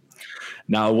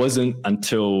 Now it wasn't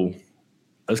until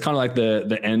it was kind of like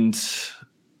the end,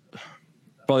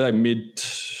 probably like mid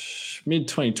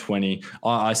 2020,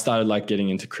 I started like getting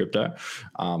into crypto.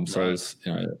 So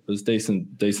it was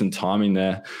decent timing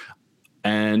there.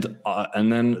 And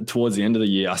then towards the end of the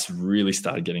year, I really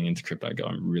started getting into crypto,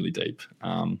 going really deep.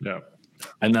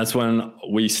 And that's when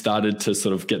we started to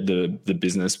sort of get the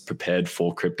business prepared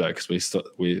for crypto, because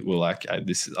we were like, hey,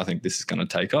 I think this is going to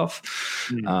take off.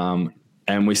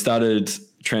 And we started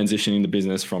transitioning the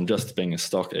business from just being a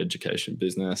stock education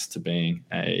business to being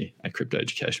a crypto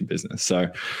education business. So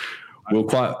we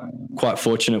were quite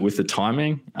fortunate with the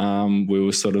timing. We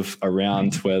were sort of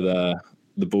around where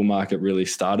the bull market really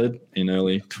started in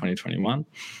early 2021.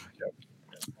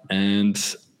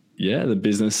 And the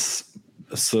business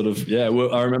sort of,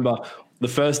 I remember the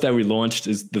first day we launched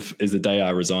is the day I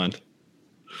resigned.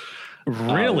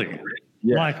 Really?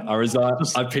 I resigned.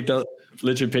 I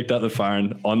literally picked up the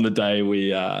phone on the day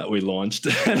we launched.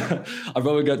 I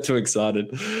probably got too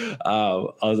excited. I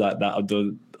was like, "Nah, I'm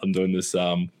doing this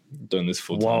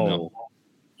full time now."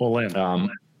 All in.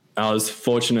 I was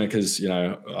fortunate because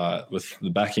with the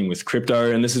backing with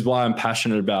crypto, and this is why I'm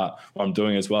passionate about what I'm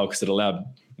doing as well, because it allowed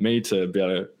me to be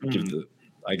able to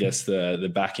give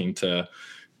the backing to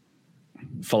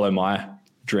follow my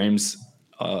dreams,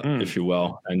 if you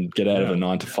will, and get out of a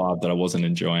 9 to 5 that I wasn't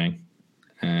enjoying.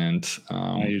 And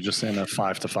now you're just in a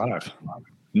 5 to 5.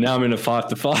 Now I'm in a 5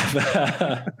 to 5.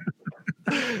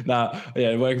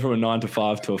 Working from a 9 to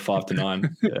 5 to a 5 to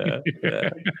 9.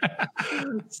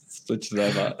 Switch it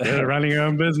over. Running your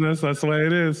own business, that's the way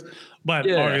it is. But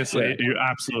obviously, you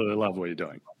absolutely love what you're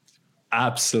doing.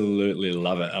 Absolutely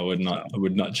love it. I would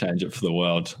not change it for the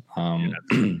world.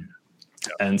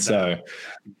 And so,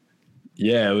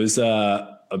 it was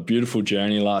a beautiful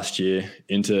journey last year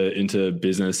into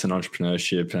business and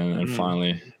entrepreneurship, and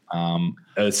finally,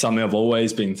 it's something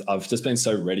I've just been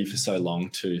so ready for so long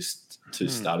to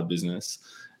start a business.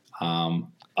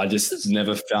 I just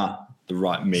never found the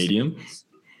right medium.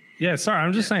 Yeah, sorry,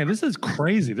 I'm just saying, this is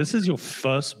crazy. This is your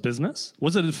first business?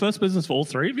 Was it the first business for all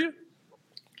three of you?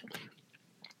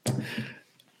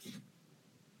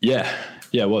 Yeah,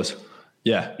 it was.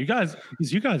 Yeah. You guys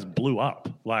blew up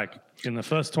like in the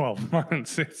first 12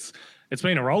 months. It's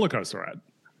been a roller coaster ride.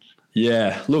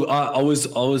 Yeah. Look, I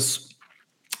was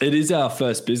it is our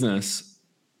first business,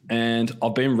 and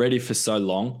I've been ready for so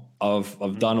long.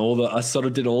 I've done I sort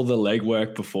of did all the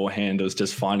legwork beforehand. It was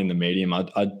just finding the medium.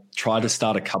 I tried to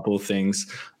start a couple of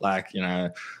things like,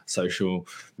 social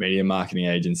media marketing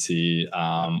agency.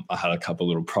 I had a couple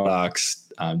little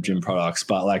products, gym products,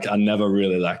 but like it never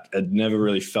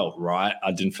really felt right.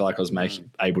 I didn't feel like I was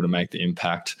able to make the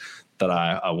impact that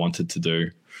I wanted to do,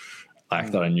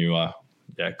 like that I knew I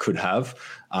could have.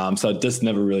 So it just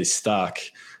never really stuck.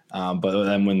 But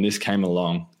then when this came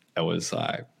along, it was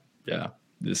like,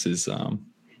 this is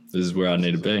where I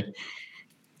need to be.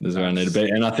 This is where I need to be.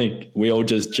 And I think we all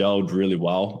just gelled really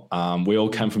well. We all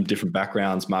came from different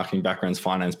backgrounds, marketing backgrounds,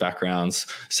 finance backgrounds,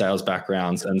 sales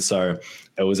backgrounds. And so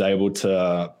it was able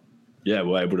to,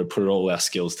 we're able to put all our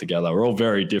skills together. We're all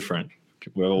very different.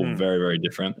 We're all very, very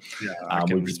different. Yeah, I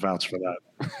can just vouch for that.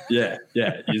 Yeah.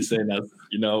 You've seen us,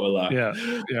 what we're like.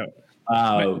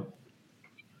 Yeah.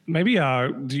 Maybe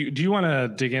do you want to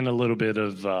dig in a little bit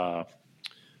of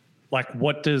like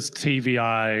what does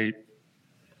TVI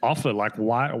offer? Like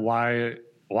why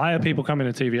are people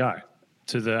coming to TVI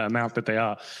to the amount that they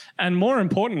are? And more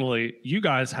importantly, you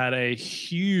guys had a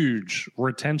huge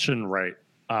retention rate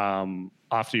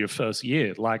after your first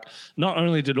year. Like not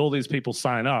only did all these people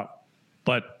sign up,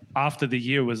 but after the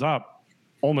year was up,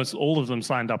 almost all of them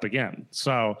signed up again.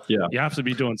 So you have to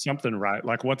be doing something right.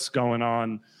 Like, what's going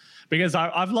on? Because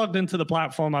I've logged into the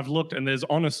platform, I've looked, and there's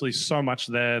honestly so much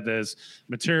there. There's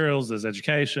materials, there's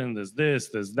education, there's this,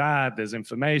 there's that, there's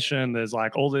information, there's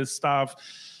like all this stuff.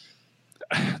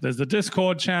 There's the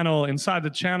Discord channel. Inside the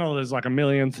channel, there's like a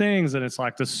million things, and it's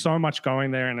like there's so much going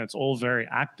there, and it's all very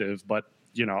active. But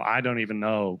I don't even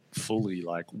know fully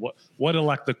like what are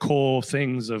like the core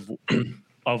things of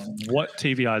what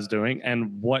TVI is doing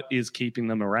and what is keeping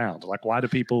them around. Like, why do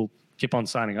people keep on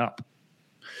signing up?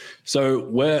 So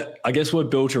we're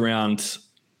built around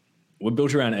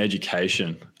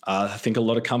education. I think a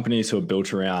lot of companies who are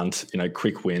built around,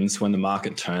 quick wins when the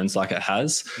market turns like it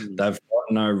has, they've got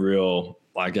no real,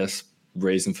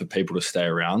 reason for people to stay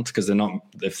around, because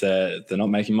if they're not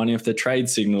making money off their trade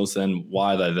signals, then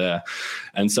why are they there?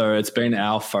 And so it's been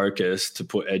our focus to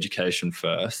put education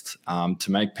first,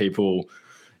 to make people,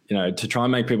 to try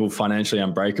and make people financially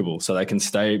unbreakable so they can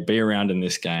be around in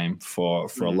this game for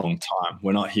a long time.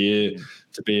 We're not here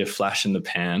to be a flash in the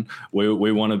pan.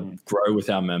 We want to grow with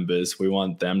our members. We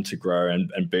want them to grow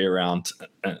and be around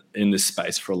in this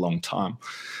space for a long time.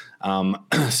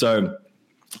 So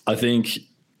I think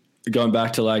going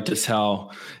back to just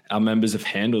how our members have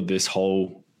handled this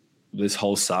whole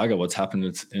saga, what's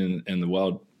happened in the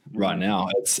world right now,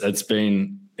 it's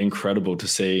been incredible to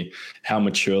see how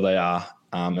mature they are.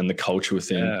 And the culture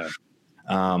within.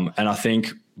 And I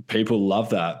think people love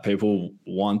that. People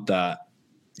want that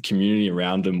community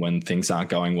around them when things aren't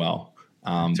going well.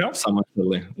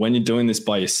 When you're doing this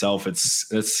by yourself,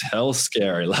 it's hell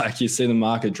scary. Like, you see the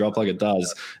market drop like it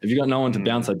does. If you've got no one to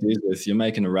bounce ideas with, you're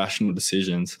making irrational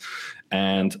decisions.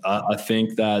 And I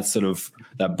think that sort of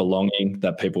that belonging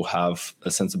that people have,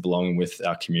 a sense of belonging with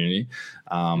our community,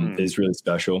 is really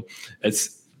special.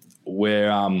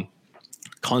 We're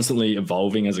constantly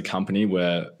evolving as a company,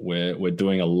 where we're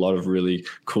doing a lot of really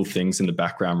cool things in the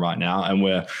background right now, and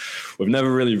we've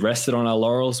never really rested on our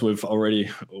laurels. We're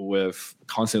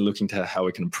constantly looking to how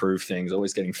we can improve things,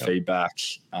 always getting feedback,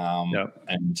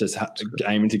 and just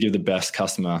aiming to give the best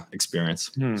customer experience.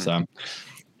 So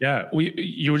yeah,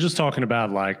 you were just talking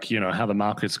about how the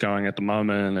market's going at the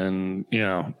moment, and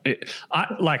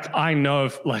I know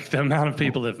the amount of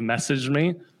people that have messaged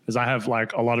me, because I have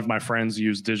a lot of my friends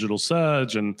use Digital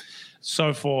Surge and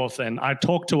so forth. And I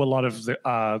talk to a lot of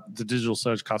the Digital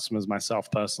Surge customers myself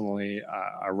personally.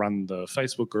 I run the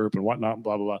Facebook group and whatnot,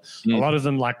 blah, blah, blah. A lot of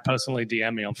them personally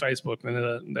DM me on Facebook,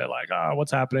 and they're like,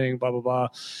 what's happening, blah, blah, blah.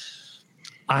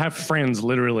 I have friends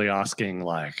literally asking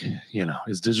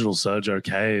is Digital Surge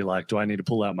okay? Do I need to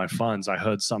pull out my funds? I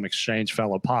heard some exchange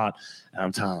fell apart. And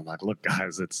I'm telling them, look,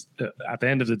 guys, it's at the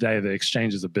end of the day, the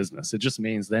exchange is a business. It just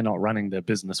means they're not running their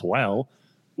business well.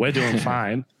 We're doing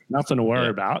fine. Nothing to worry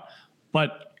about.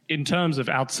 But in terms of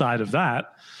outside of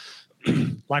that,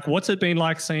 what's it been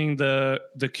like seeing the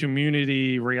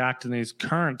community react in these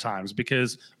current times?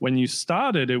 Because when you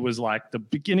started, it was the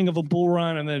beginning of a bull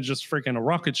run, and then just freaking a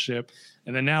rocket ship.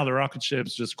 And then now the rocket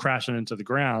ship's just crashing into the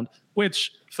ground,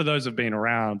 which for those who've been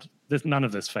around, none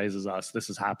of this phases us. This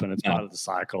has happened. It's part of the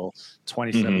cycle.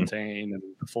 2017 and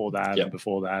before that and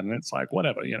before that. And it's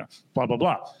whatever, blah, blah,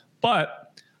 blah.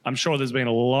 But I'm sure there's been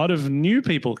a lot of new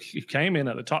people who came in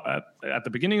at the top, at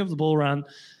the beginning of the bull run,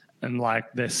 and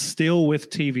they're still with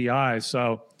TVI.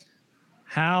 So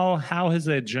how has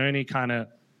their journey kind of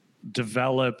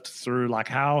developed through?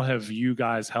 How have you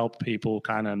guys helped people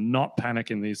kind of not panic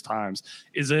in these times?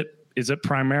 Is it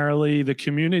primarily the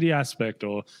community aspect,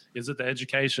 or is it the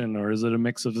education, or is it a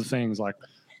mix of the things?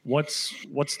 What's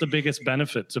the biggest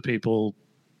benefit to people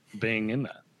being in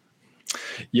there?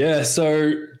 Yeah,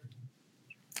 so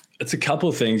it's a couple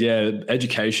of things. Yeah,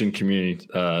 education, community,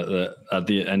 at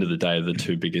the end of the day, are the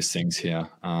two biggest things here.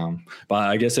 But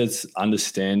I guess it's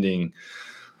understanding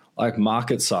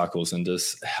market cycles and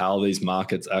just how these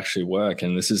markets actually work.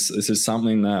 And this is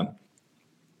something that,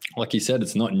 like you said,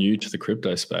 it's not new to the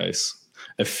crypto space.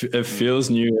 It feels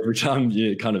new every time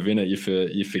you're kind of in it. You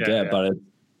forget, but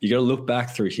you got to look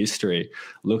back through history,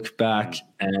 look back,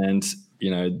 and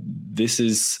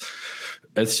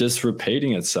it's just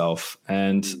repeating itself.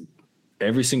 And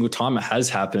every single time it has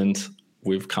happened,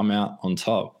 we've come out on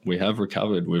top. We have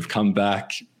recovered. We've come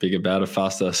back bigger, better,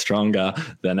 faster, stronger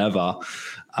than ever.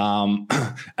 And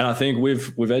I think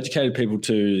we've educated people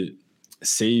to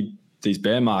see these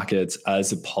bear markets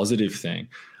as a positive thing.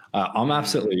 I'm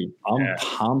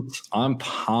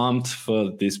pumped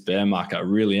for this bear market. I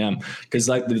really am, because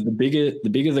the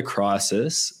bigger the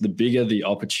crisis, the bigger the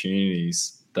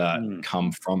opportunities that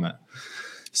come from it.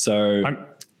 So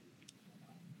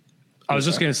I was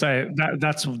just going to say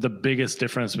that's the biggest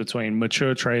difference between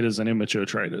mature traders and immature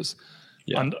traders.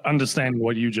 Understanding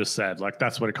what you just said, like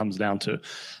that's what it comes down to.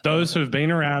 Those who've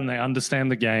been around, they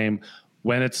understand the game.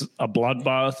 When it's a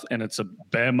bloodbath and it's a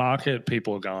bear market,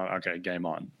 people are going, okay, game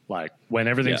on. Like when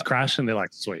everything's crashing, they're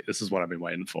like, sweet, this is what I've been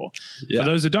waiting for. For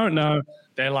those who don't know,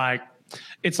 they're like,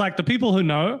 it's like the people who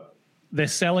know, they're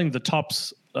selling the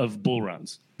tops of bull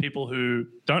runs. People who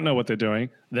don't know what they're doing,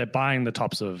 they're buying the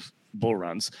tops of bull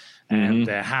runs and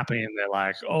they're happy and they're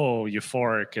like, oh,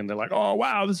 euphoric. And they're like, oh,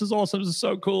 wow, this is awesome. This is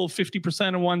so cool. 50%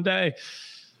 in one day.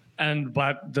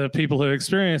 But the people who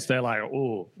experience, they're like,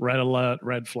 oh, red alert,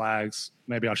 red flags.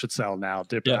 Maybe I should sell now,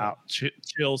 dip out,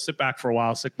 chill, sit back for a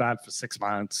while, sit back for 6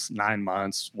 months, 9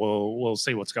 months. We'll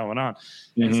see what's going on.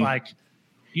 It's like,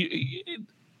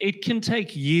 it can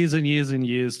take years and years and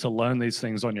years to learn these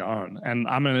things on your own. And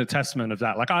I'm a testament of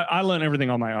that. Like I learned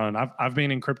everything on my own. I've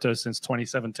been in crypto since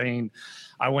 2017.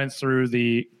 I went through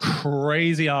the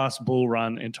crazy ass bull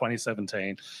run in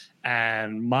 2017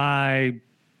 and my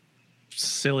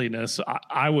silliness.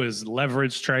 I was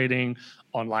leverage trading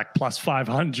on like plus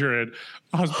 500.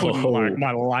 I was putting like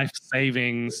my life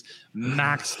savings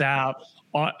maxed out.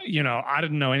 I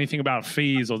didn't know anything about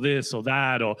fees or this or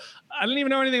that, or I didn't even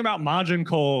know anything about margin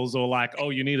calls or like, oh,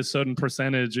 you need a certain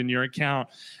percentage in your account.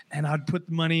 And I'd put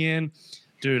the money in.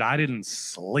 Dude, I didn't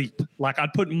sleep. Like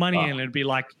I'd put money in and it'd be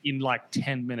like in like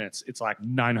 10 minutes, it's like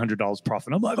 $900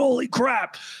 profit. I'm like, holy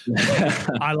crap.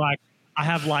 I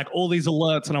have like all these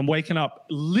alerts and I'm waking up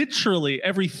literally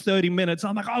every 30 minutes.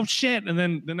 I'm like, oh shit. And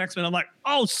then the next minute I'm like,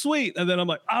 oh sweet. And then I'm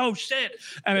like, oh shit.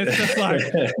 And it's just like,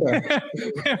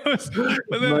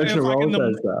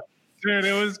 dude,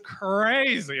 it was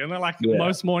crazy. And then like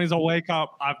most mornings I wake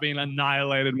up, I've been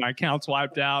annihilated. My account's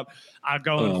wiped out. I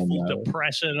go in full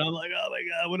depression. And I'm like, oh my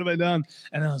God, what have I done?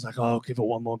 And then I was like, oh, I'll give it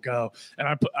one more go. And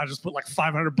I just put like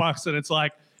 $500 and it's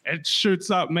like, it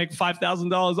shoots up, make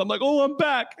 $5,000. I'm like, oh, I'm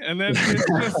back. And then it's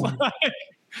just like,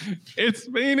 it's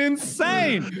been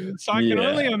insane. So I can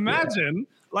only imagine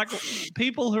like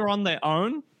people who are on their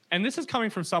own. And this is coming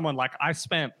from someone like I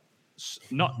spent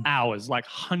not hours, like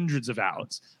hundreds of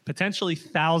hours, potentially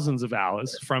thousands of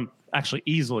hours from actually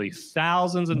easily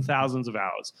thousands and thousands of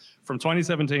hours from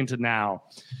 2017 to now,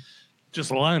 just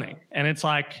learning. And it's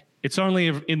like, it's only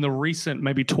in the recent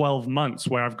maybe 12 months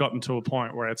where I've gotten to a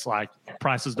point where it's like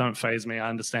prices don't faze me. I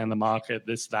understand the market,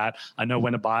 this, that. I know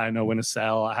when to buy. I know when to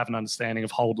sell. I have an understanding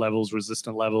of hold levels,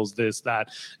 resistant levels, this, that,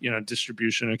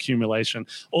 distribution, accumulation,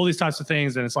 all these types of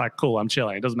things. And it's like, cool, I'm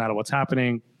chilling. It doesn't matter what's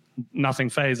happening. Nothing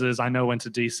phases. I know when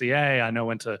to DCA. I know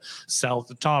when to sell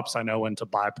the tops. I know when to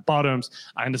buy the bottoms.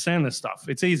 I understand this stuff.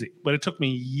 It's easy, but it took me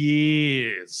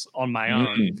years on my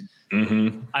own.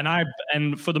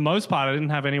 And for the most part, I didn't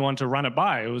have anyone to run it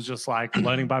by. It was just like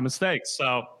learning by mistakes.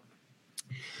 So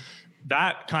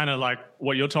that kind of like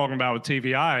what you're talking about with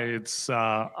TVI, it's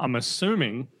I'm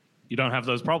assuming you don't have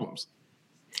those problems.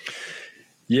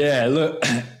 Yeah, look,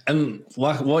 and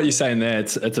like what you're saying there,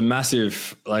 it's a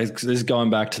massive, like this is going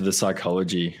back to the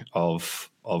psychology of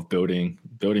building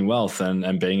wealth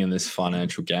and being in this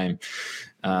financial game.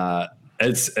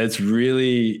 It's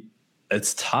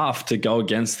tough to go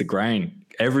against the grain.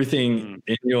 Everything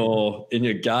in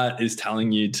your gut is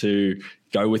telling you to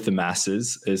go with the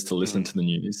masses, is to listen to the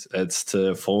news. It's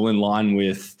to fall in line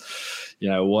with,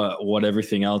 what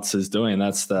everything else is doing.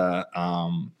 That's the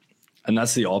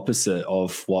opposite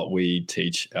of what we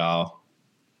teach our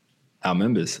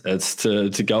members. It's to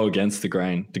go against the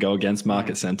grain, to go against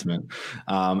market sentiment,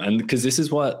 and because this is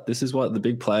what the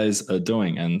big players are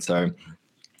doing, and so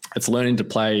it's learning to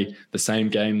play the same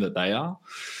game that they are,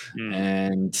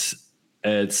 and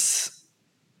it's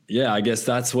I guess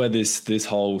that's where this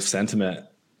whole sentiment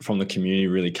from the community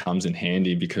really comes in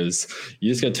handy, because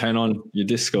you just got to turn on your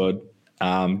Discord,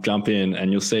 jump in,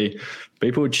 and you'll see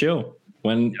people chill.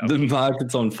 When the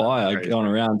market's on fire, going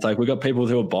around, it's like we've got people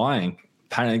who are buying,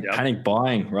 panic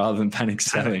buying rather than panic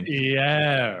selling.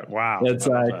 Yeah, wow. It's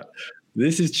like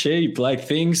this is cheap. Like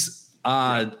things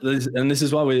are, and this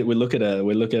is why we look at it.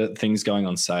 We look at things going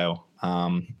on sale.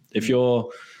 If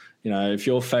if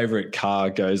your favorite car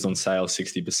goes on sale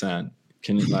 60%,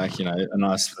 can you a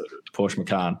nice Porsche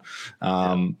Macan,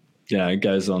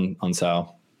 goes on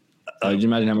sale. You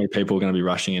imagine how many people are going to be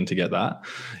rushing in to get that?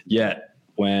 Yet,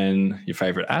 when your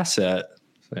favorite asset,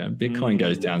 Bitcoin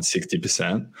goes down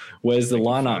 60%, where's the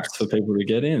lineups for people to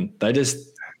get in?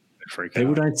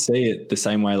 People don't see it the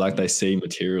same way like they see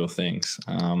material things.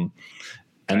 And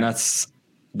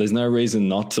there's no reason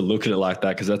not to look at it like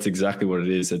that, because that's exactly what it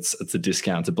is. It's a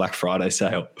discount. It's a Black Friday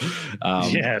sale.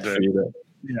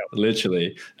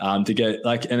 Literally. To get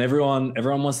and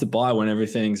everyone wants to buy when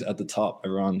everything's at the top.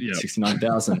 Everyone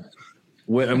 69,000.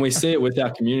 and we see it with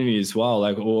our community as well.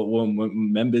 Like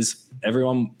members,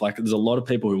 everyone, like there's a lot of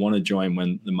people who want to join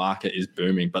when the market is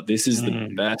booming, but this is the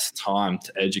best time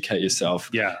to educate yourself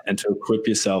and to equip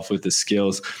yourself with the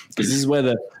skills, because this is where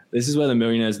the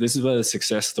millionaires, this is where the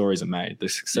success stories are made. The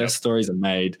success stories are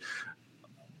made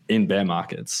in bear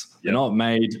markets. They're not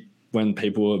made when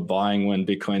people were buying when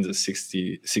Bitcoin's at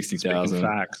 60,000.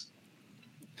 Facts.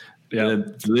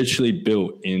 They're literally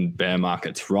built in bear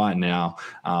markets right now,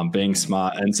 being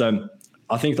smart. And so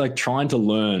I think like trying to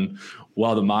learn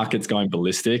while the market's going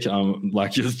ballistic,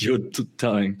 like you're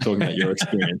talking about your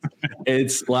experience,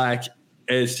 it's like,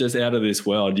 it's just out of this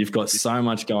world. You've got so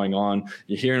much going on.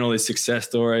 You're hearing all these success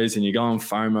stories and you go on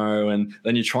FOMO, and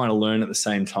then you're trying to learn at the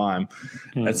same time.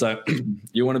 And so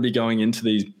you want to be going into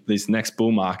these next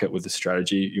bull market with a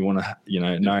strategy. You want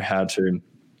to, know how to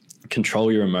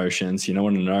control your emotions. You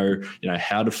want to know,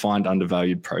 how to find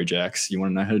undervalued projects. You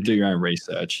want to know how to do your own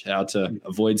research, how to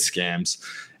avoid scams,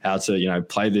 how to,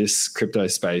 play this crypto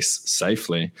space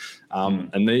safely.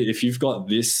 And if you've got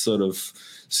this sort of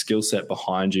skill set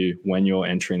behind you when you're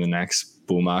entering the next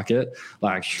bull market,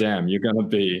 like, damn, you're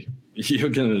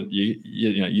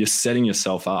setting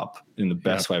yourself up in the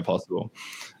best way possible.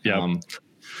 Yeah.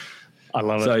 I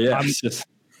love it.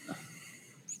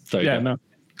 So no.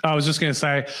 I was just going to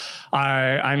say,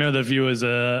 I know the viewers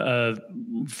are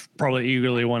probably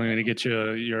eagerly wanting to get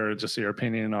your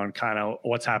opinion on kind of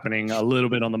what's happening a little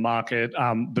bit on the market.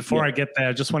 Before I get there,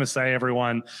 I just want to say,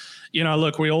 everyone,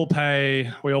 look, we all pay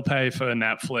for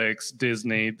Netflix,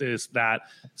 Disney, this, that,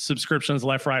 subscriptions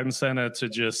left, right, and center to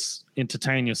just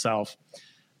entertain yourself.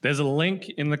 There's a link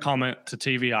in the comment to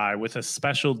TVI with a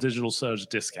special digital surge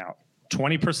discount,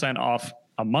 20% off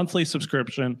a monthly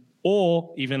subscription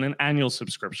or even an annual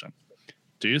subscription.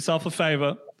 Do yourself a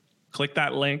favor, click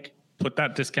that link, put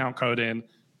that discount code in,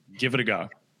 give it a go.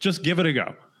 Just give it a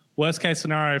go. Worst case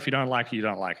scenario, if you don't like it, you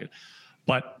don't like it.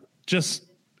 But just,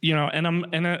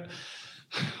 and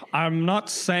I'm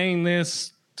not saying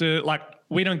this to, like,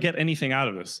 we don't get anything out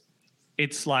of this.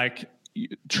 It's like,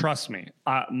 trust me,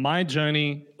 my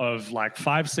journey of like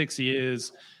 5-6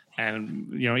 years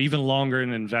and, even longer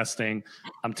in investing,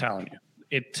 I'm telling you,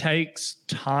 it takes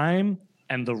time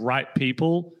and the right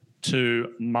people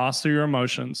to master your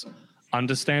emotions,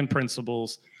 understand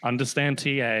principles, understand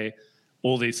TA,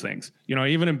 all these things.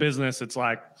 Even in business, it's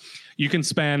like you can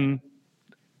spend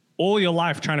all your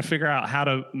life trying to figure out how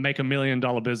to make $1 million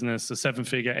business, a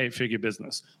 7-figure, 8-figure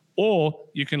business. Or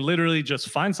you can literally just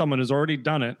find someone who's already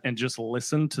done it and just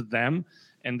listen to them,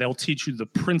 and they'll teach you the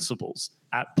principles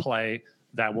at play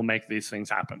that will make these things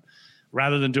happen,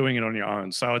 rather than doing it on your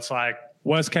own. So it's like,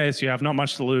 worst case, you have not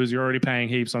much to lose. You're already paying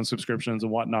heaps on subscriptions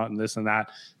and whatnot and this and that.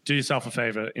 Do yourself a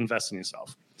favor, invest in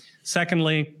yourself.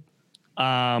 Secondly,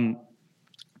 I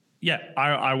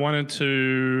wanted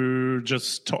to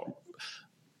just talk.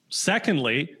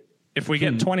 Secondly, if we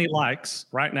get 20 likes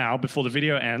right now before the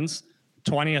video ends,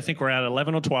 20, I think we're at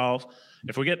 11 or 12.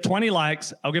 If we get 20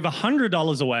 likes, I'll give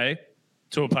 $100 away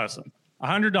to a person.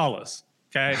 $100.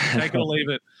 Okay, take it or leave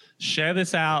it. Share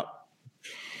this out.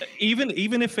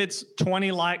 Even if it's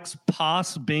 20 likes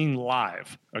past being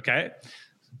live, okay?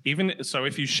 So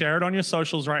if you share it on your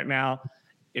socials right now,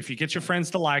 if you get your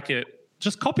friends to like it,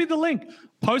 just copy the link,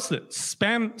 post it,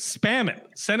 spam it,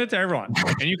 send it to everyone,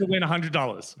 and you can win $100.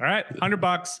 All right,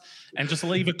 $100, and just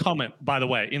leave a comment, by the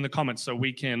way, in the comments so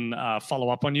we can follow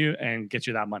up on you and get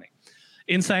you that money.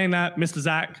 In saying that, Mr.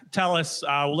 Zac, tell us.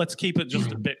 Let's keep it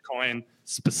just a Bitcoin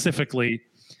specifically.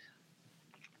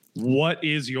 What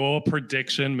is your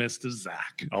prediction, Mr.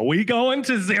 Zac? Are we going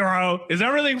to zero? Is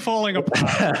everything falling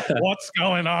apart? What's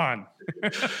going on?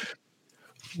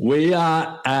 We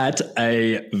are at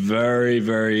a very,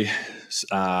 very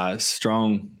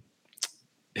strong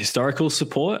historical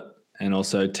support and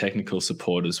also technical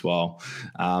support as well.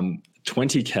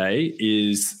 20K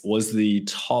was the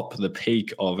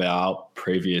peak of our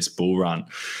previous bull run.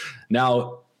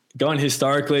 Now, going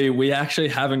historically, we actually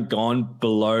haven't gone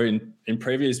below in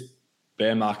previous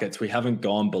bear markets. We haven't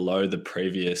gone below the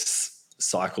previous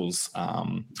cycles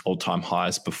all-time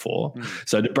highs before.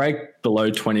 So to break below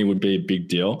 20 would be a big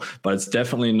deal, but it's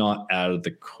definitely not out of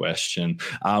the question.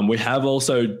 We have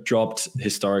also dropped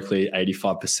historically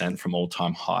 85% from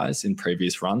all-time highs in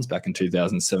previous runs back in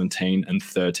 2017 and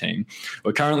 13.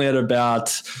 We're currently at about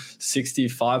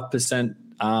 65%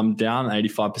 down.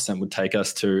 85% would take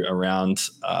us to around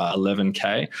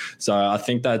 11K. So I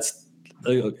think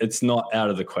it's not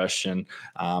out of the question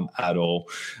at all.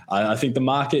 I think the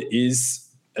market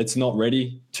it's not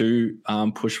ready to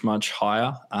push much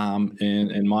higher,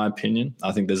 in my opinion.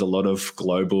 I think there's a lot of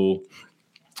global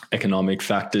economic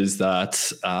factors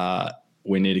that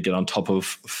we need to get on top of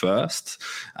first,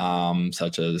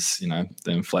 such as, the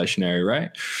inflationary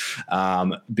rate,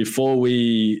 before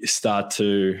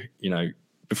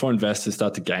investors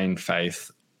start to gain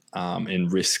faith in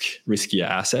riskier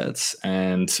assets,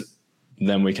 and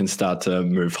then we can start to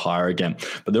move higher again.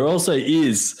 But there also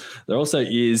is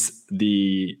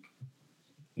the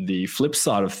flip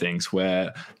side of things,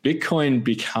 where Bitcoin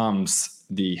becomes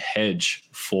the hedge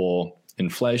for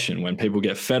inflation. When people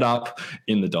get fed up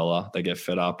in the dollar, they get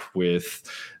fed up with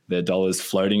their dollars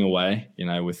floating away,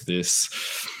 with this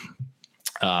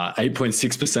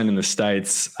 8.6% in the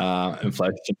States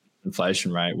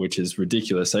inflation rate, which is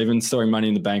ridiculous. So even storing money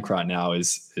in the bank right now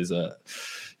is you're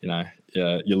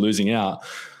losing out.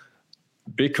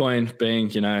 Bitcoin being,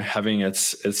 having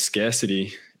its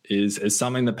scarcity is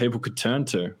something that people could turn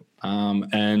to.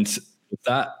 And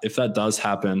if that does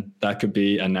happen, that could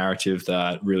be a narrative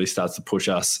that really starts to push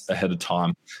us ahead of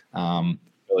time,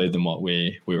 really than what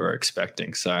we were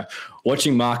expecting. So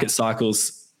watching market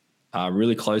cycles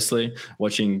really closely,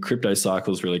 watching crypto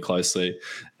cycles really closely,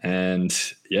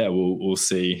 and we'll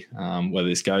see where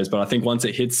this goes. But I think once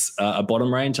it hits a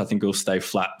bottom range, I think it'll stay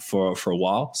flat for a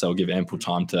while. So it'll give ample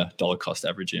time to dollar cost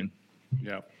average in.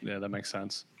 Yeah, that makes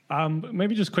sense.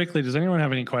 Maybe just quickly, does anyone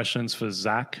have any questions for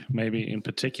Zac, maybe in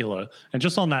particular? And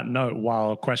just on that note,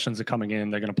 while questions are coming in,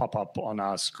 they're going to pop up on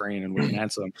our screen and we can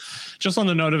answer them. Just on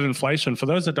the note of inflation, for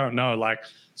those that don't know,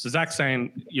 so Zac's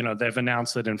saying, they've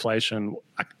announced that inflation,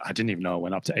 I didn't even know it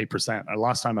went up to 8%.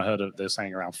 Last time I heard it, they're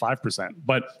saying around 5%.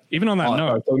 But even on that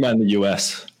note. I'm talking about in the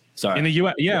US. Sorry. In the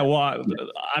US, well,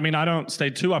 I don't stay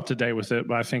too up to date with it,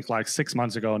 but I think 6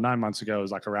 months ago, 9 months ago, it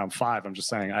was around 5. I'm just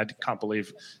saying, I can't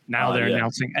believe now they're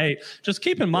announcing 8. Just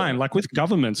keep in mind, with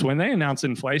governments, when they announce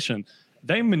inflation,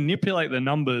 they manipulate the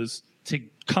numbers to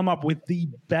come up with the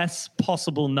best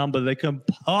possible number they can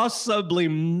possibly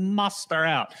muster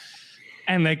out.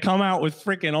 And they come out with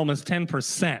freaking almost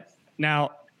 10%.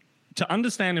 Now, to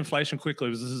understand inflation quickly,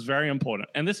 this is very important.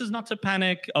 And this is not to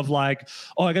panic of I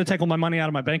got to take all my money out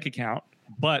of my bank account.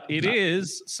 But it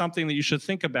is something that you should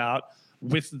think about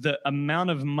with the amount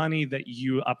of money that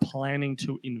you are planning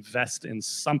to invest in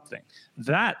something.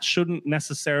 That shouldn't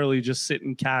necessarily just sit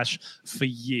in cash for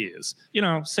years.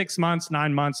 6 months,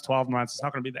 9 months, 12 months. It's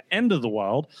not going to be the end of the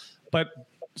world. But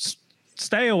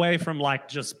stay away from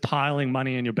just piling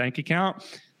money in your bank account.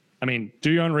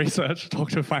 Do your own research,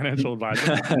 talk to a financial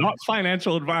advisor. Not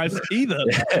financial advice either.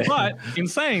 But in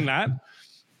saying that,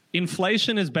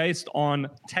 inflation is based on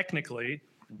technically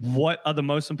what are the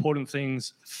most important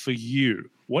things for you?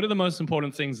 What are the most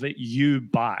important things that you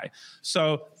buy?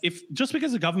 So if just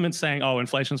because the government's saying,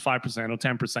 inflation's 5% or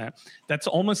 10%, that's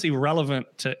almost irrelevant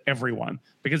to everyone.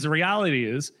 Because the reality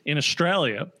is, in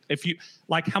Australia, if you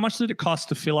how much did it cost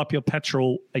to fill up your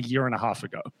petrol a year and a half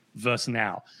ago versus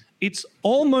now? It's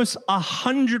almost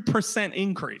 100%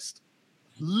 increased.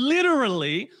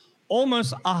 Literally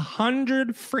almost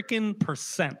 100 freaking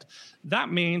percent.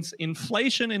 That means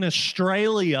inflation in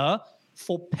Australia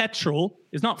for petrol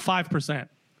is not 5%.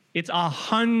 It's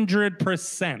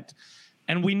 100%.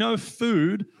 And we know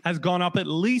food has gone up at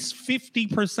least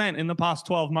 50% in the past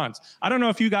 12 months. I don't know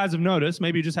if you guys have noticed.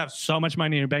 Maybe you just have so much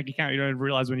money in your bank account, you don't even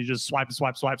realize when you just swipe,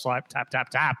 tap, tap,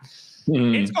 tap.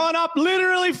 It's gone up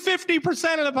literally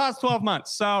 50% in the past 12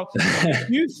 months. So if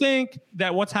you think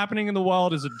that what's happening in the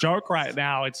world is a joke right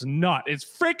now, it's not. It's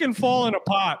freaking falling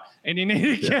apart, and you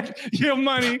need to get your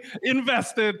money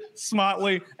invested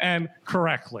smartly and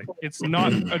correctly. It's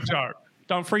not a joke.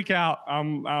 Don't freak out.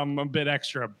 I'm a bit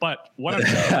extra, but what I'm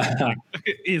saying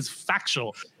is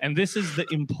factual. And this is the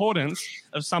importance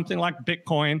of something like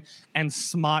Bitcoin and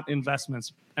smart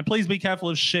investments. And please be careful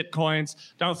of shit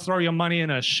coins. Don't throw your money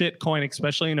in a shit coin,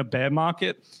 especially in a bear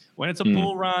market. When it's a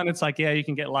bull run, it's you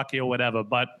can get lucky or whatever.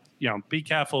 But be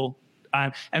careful.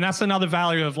 And that's another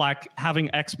value of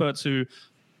having experts who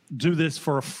do this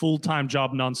for a full-time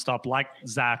job nonstop, like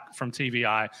Zac from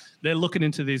TVI. They're looking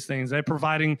into these things. They're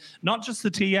providing not just the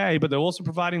TA, but they're also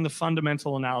providing the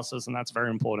fundamental analysis, and that's very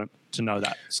important to know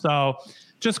that. So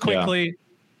just quickly,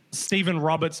 Stephen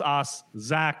Roberts asks,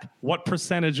 Zac, what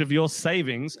percentage of your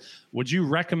savings would you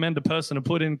recommend a person to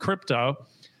put in crypto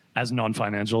as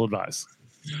non-financial advice?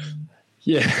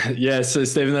 Yeah. So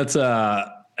Stephen, that's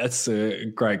a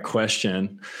great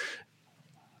question.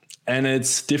 And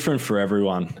it's different for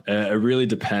everyone. It really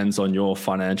depends on your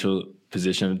financial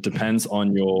position. It depends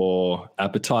on your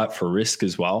appetite for risk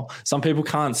as well. Some people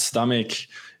can't stomach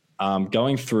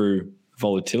going through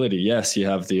volatility. Yes, you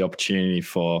have the opportunity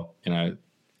for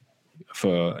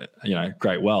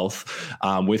great wealth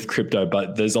with crypto,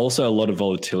 but there's also a lot of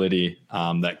volatility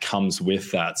that comes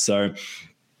with that. So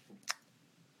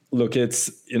look,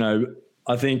 it's,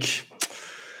 I think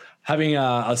having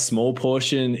a small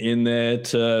portion in there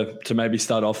to maybe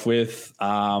start off with.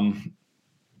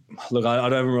 Look, I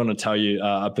don't even want to tell you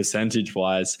a percentage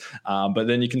wise, but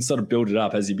then you can sort of build it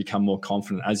up as you become more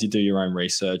confident, as you do your own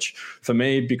research. For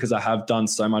me, because I have done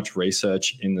so much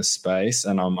research in the space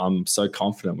and I'm so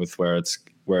confident with where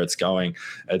it's going,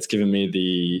 it's given me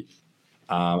the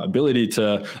ability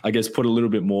to, I guess, put a little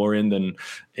bit more in than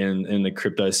in the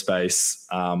crypto space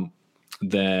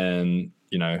than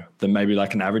maybe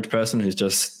like an average person who's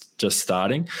just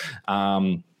starting.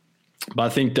 But I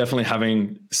think definitely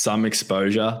having some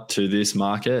exposure to this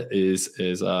market is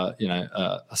a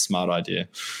smart idea,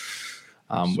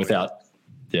 without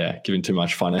giving too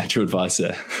much financial advice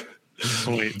there.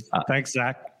 Sweet. Thanks,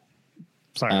 Zac.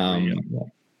 Sorry.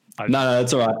 No,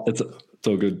 that's all right. It's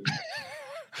all good.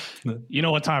 You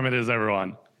know what time it is,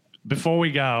 everyone. Before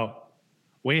we go,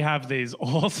 we have these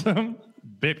awesome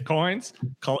Bitcoins,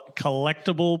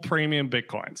 collectible premium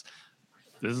Bitcoins.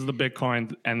 This is the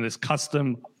Bitcoin and this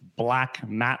custom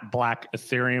matte black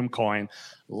Ethereum coin.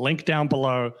 Link down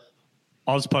below.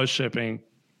 Ozpost shipping,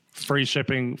 free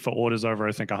shipping for orders over,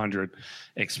 I think, 100.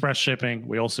 Express shipping.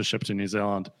 We also ship to New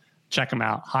Zealand. Check them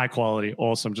out. High quality.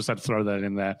 Awesome. Just had to throw that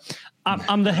in there.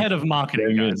 I'm the head of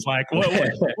marketing, guys. Like,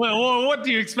 what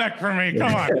do you expect from me?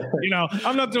 Come on.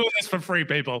 I'm not doing this for free,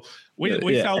 people.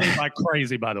 We sell these like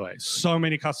crazy, by the way. So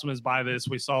many customers buy this.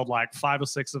 We sold like 5 or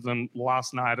 6 of them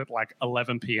last night at like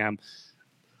 11 p.m.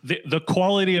 The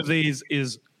quality of these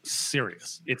is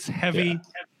serious. It's heavy.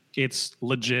 It's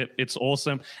legit. It's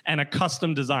awesome. And a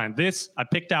custom design. This I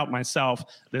picked out myself.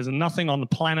 There's nothing on the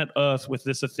planet Earth with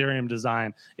this Ethereum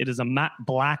design. It is a matte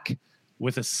black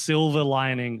with a silver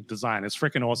lining design. It's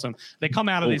freaking awesome. They come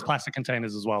out of these plastic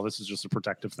containers as well. This is just a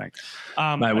protective thing.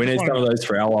 Mate, we need some of those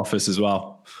for our office as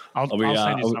well. I'll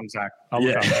send you some, Zac.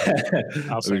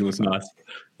 I'll send you some. Nice.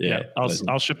 Yeah,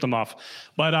 I'll ship them off.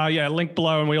 But link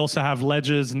below. And we also have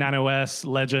Ledger's Nano S,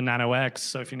 Ledger Nano X.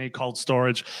 So if you need cold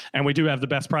storage, and we do have the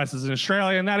best prices in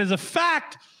Australia, and that is a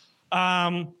fact.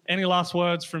 Any last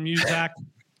words from you, Zac?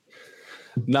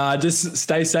 Nah, just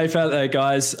stay safe out there,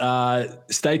 guys.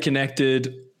 Stay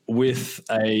connected with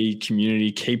a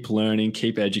community. Keep learning,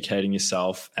 keep educating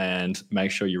yourself, and make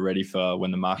sure you're ready for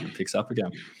when the market picks up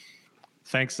again.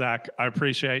 Thanks, Zac. I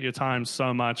appreciate your time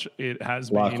so much. It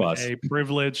has Likewise. been a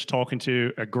privilege talking to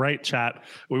you. A great chat.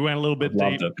 We went a little bit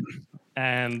deep,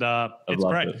 and it's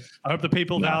great. I hope the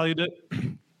people valued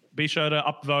it. Be sure to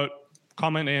upvote,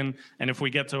 comment in, and if we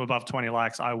get to above 20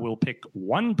 likes, I will pick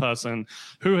one person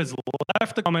who has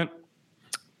left a comment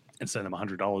and send them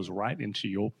 $100 right into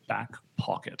your back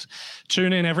pocket.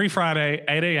 Tune in every Friday,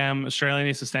 8 a.m. Australian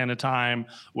Eastern Standard Time.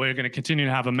 We're going to continue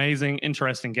to have amazing,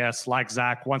 interesting guests like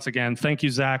Zac. Once again, thank you,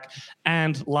 Zac.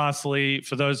 And lastly,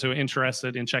 for those who are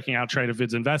interested in checking out Trader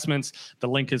Vid's investments, the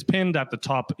link is pinned at the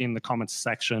top in the comments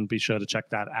section. Be sure to check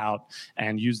that out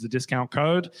and use the discount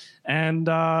code. And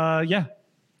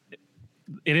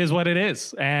it is what it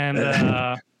is. And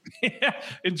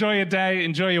enjoy your day.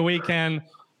 Enjoy your weekend.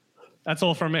 That's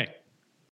all from me.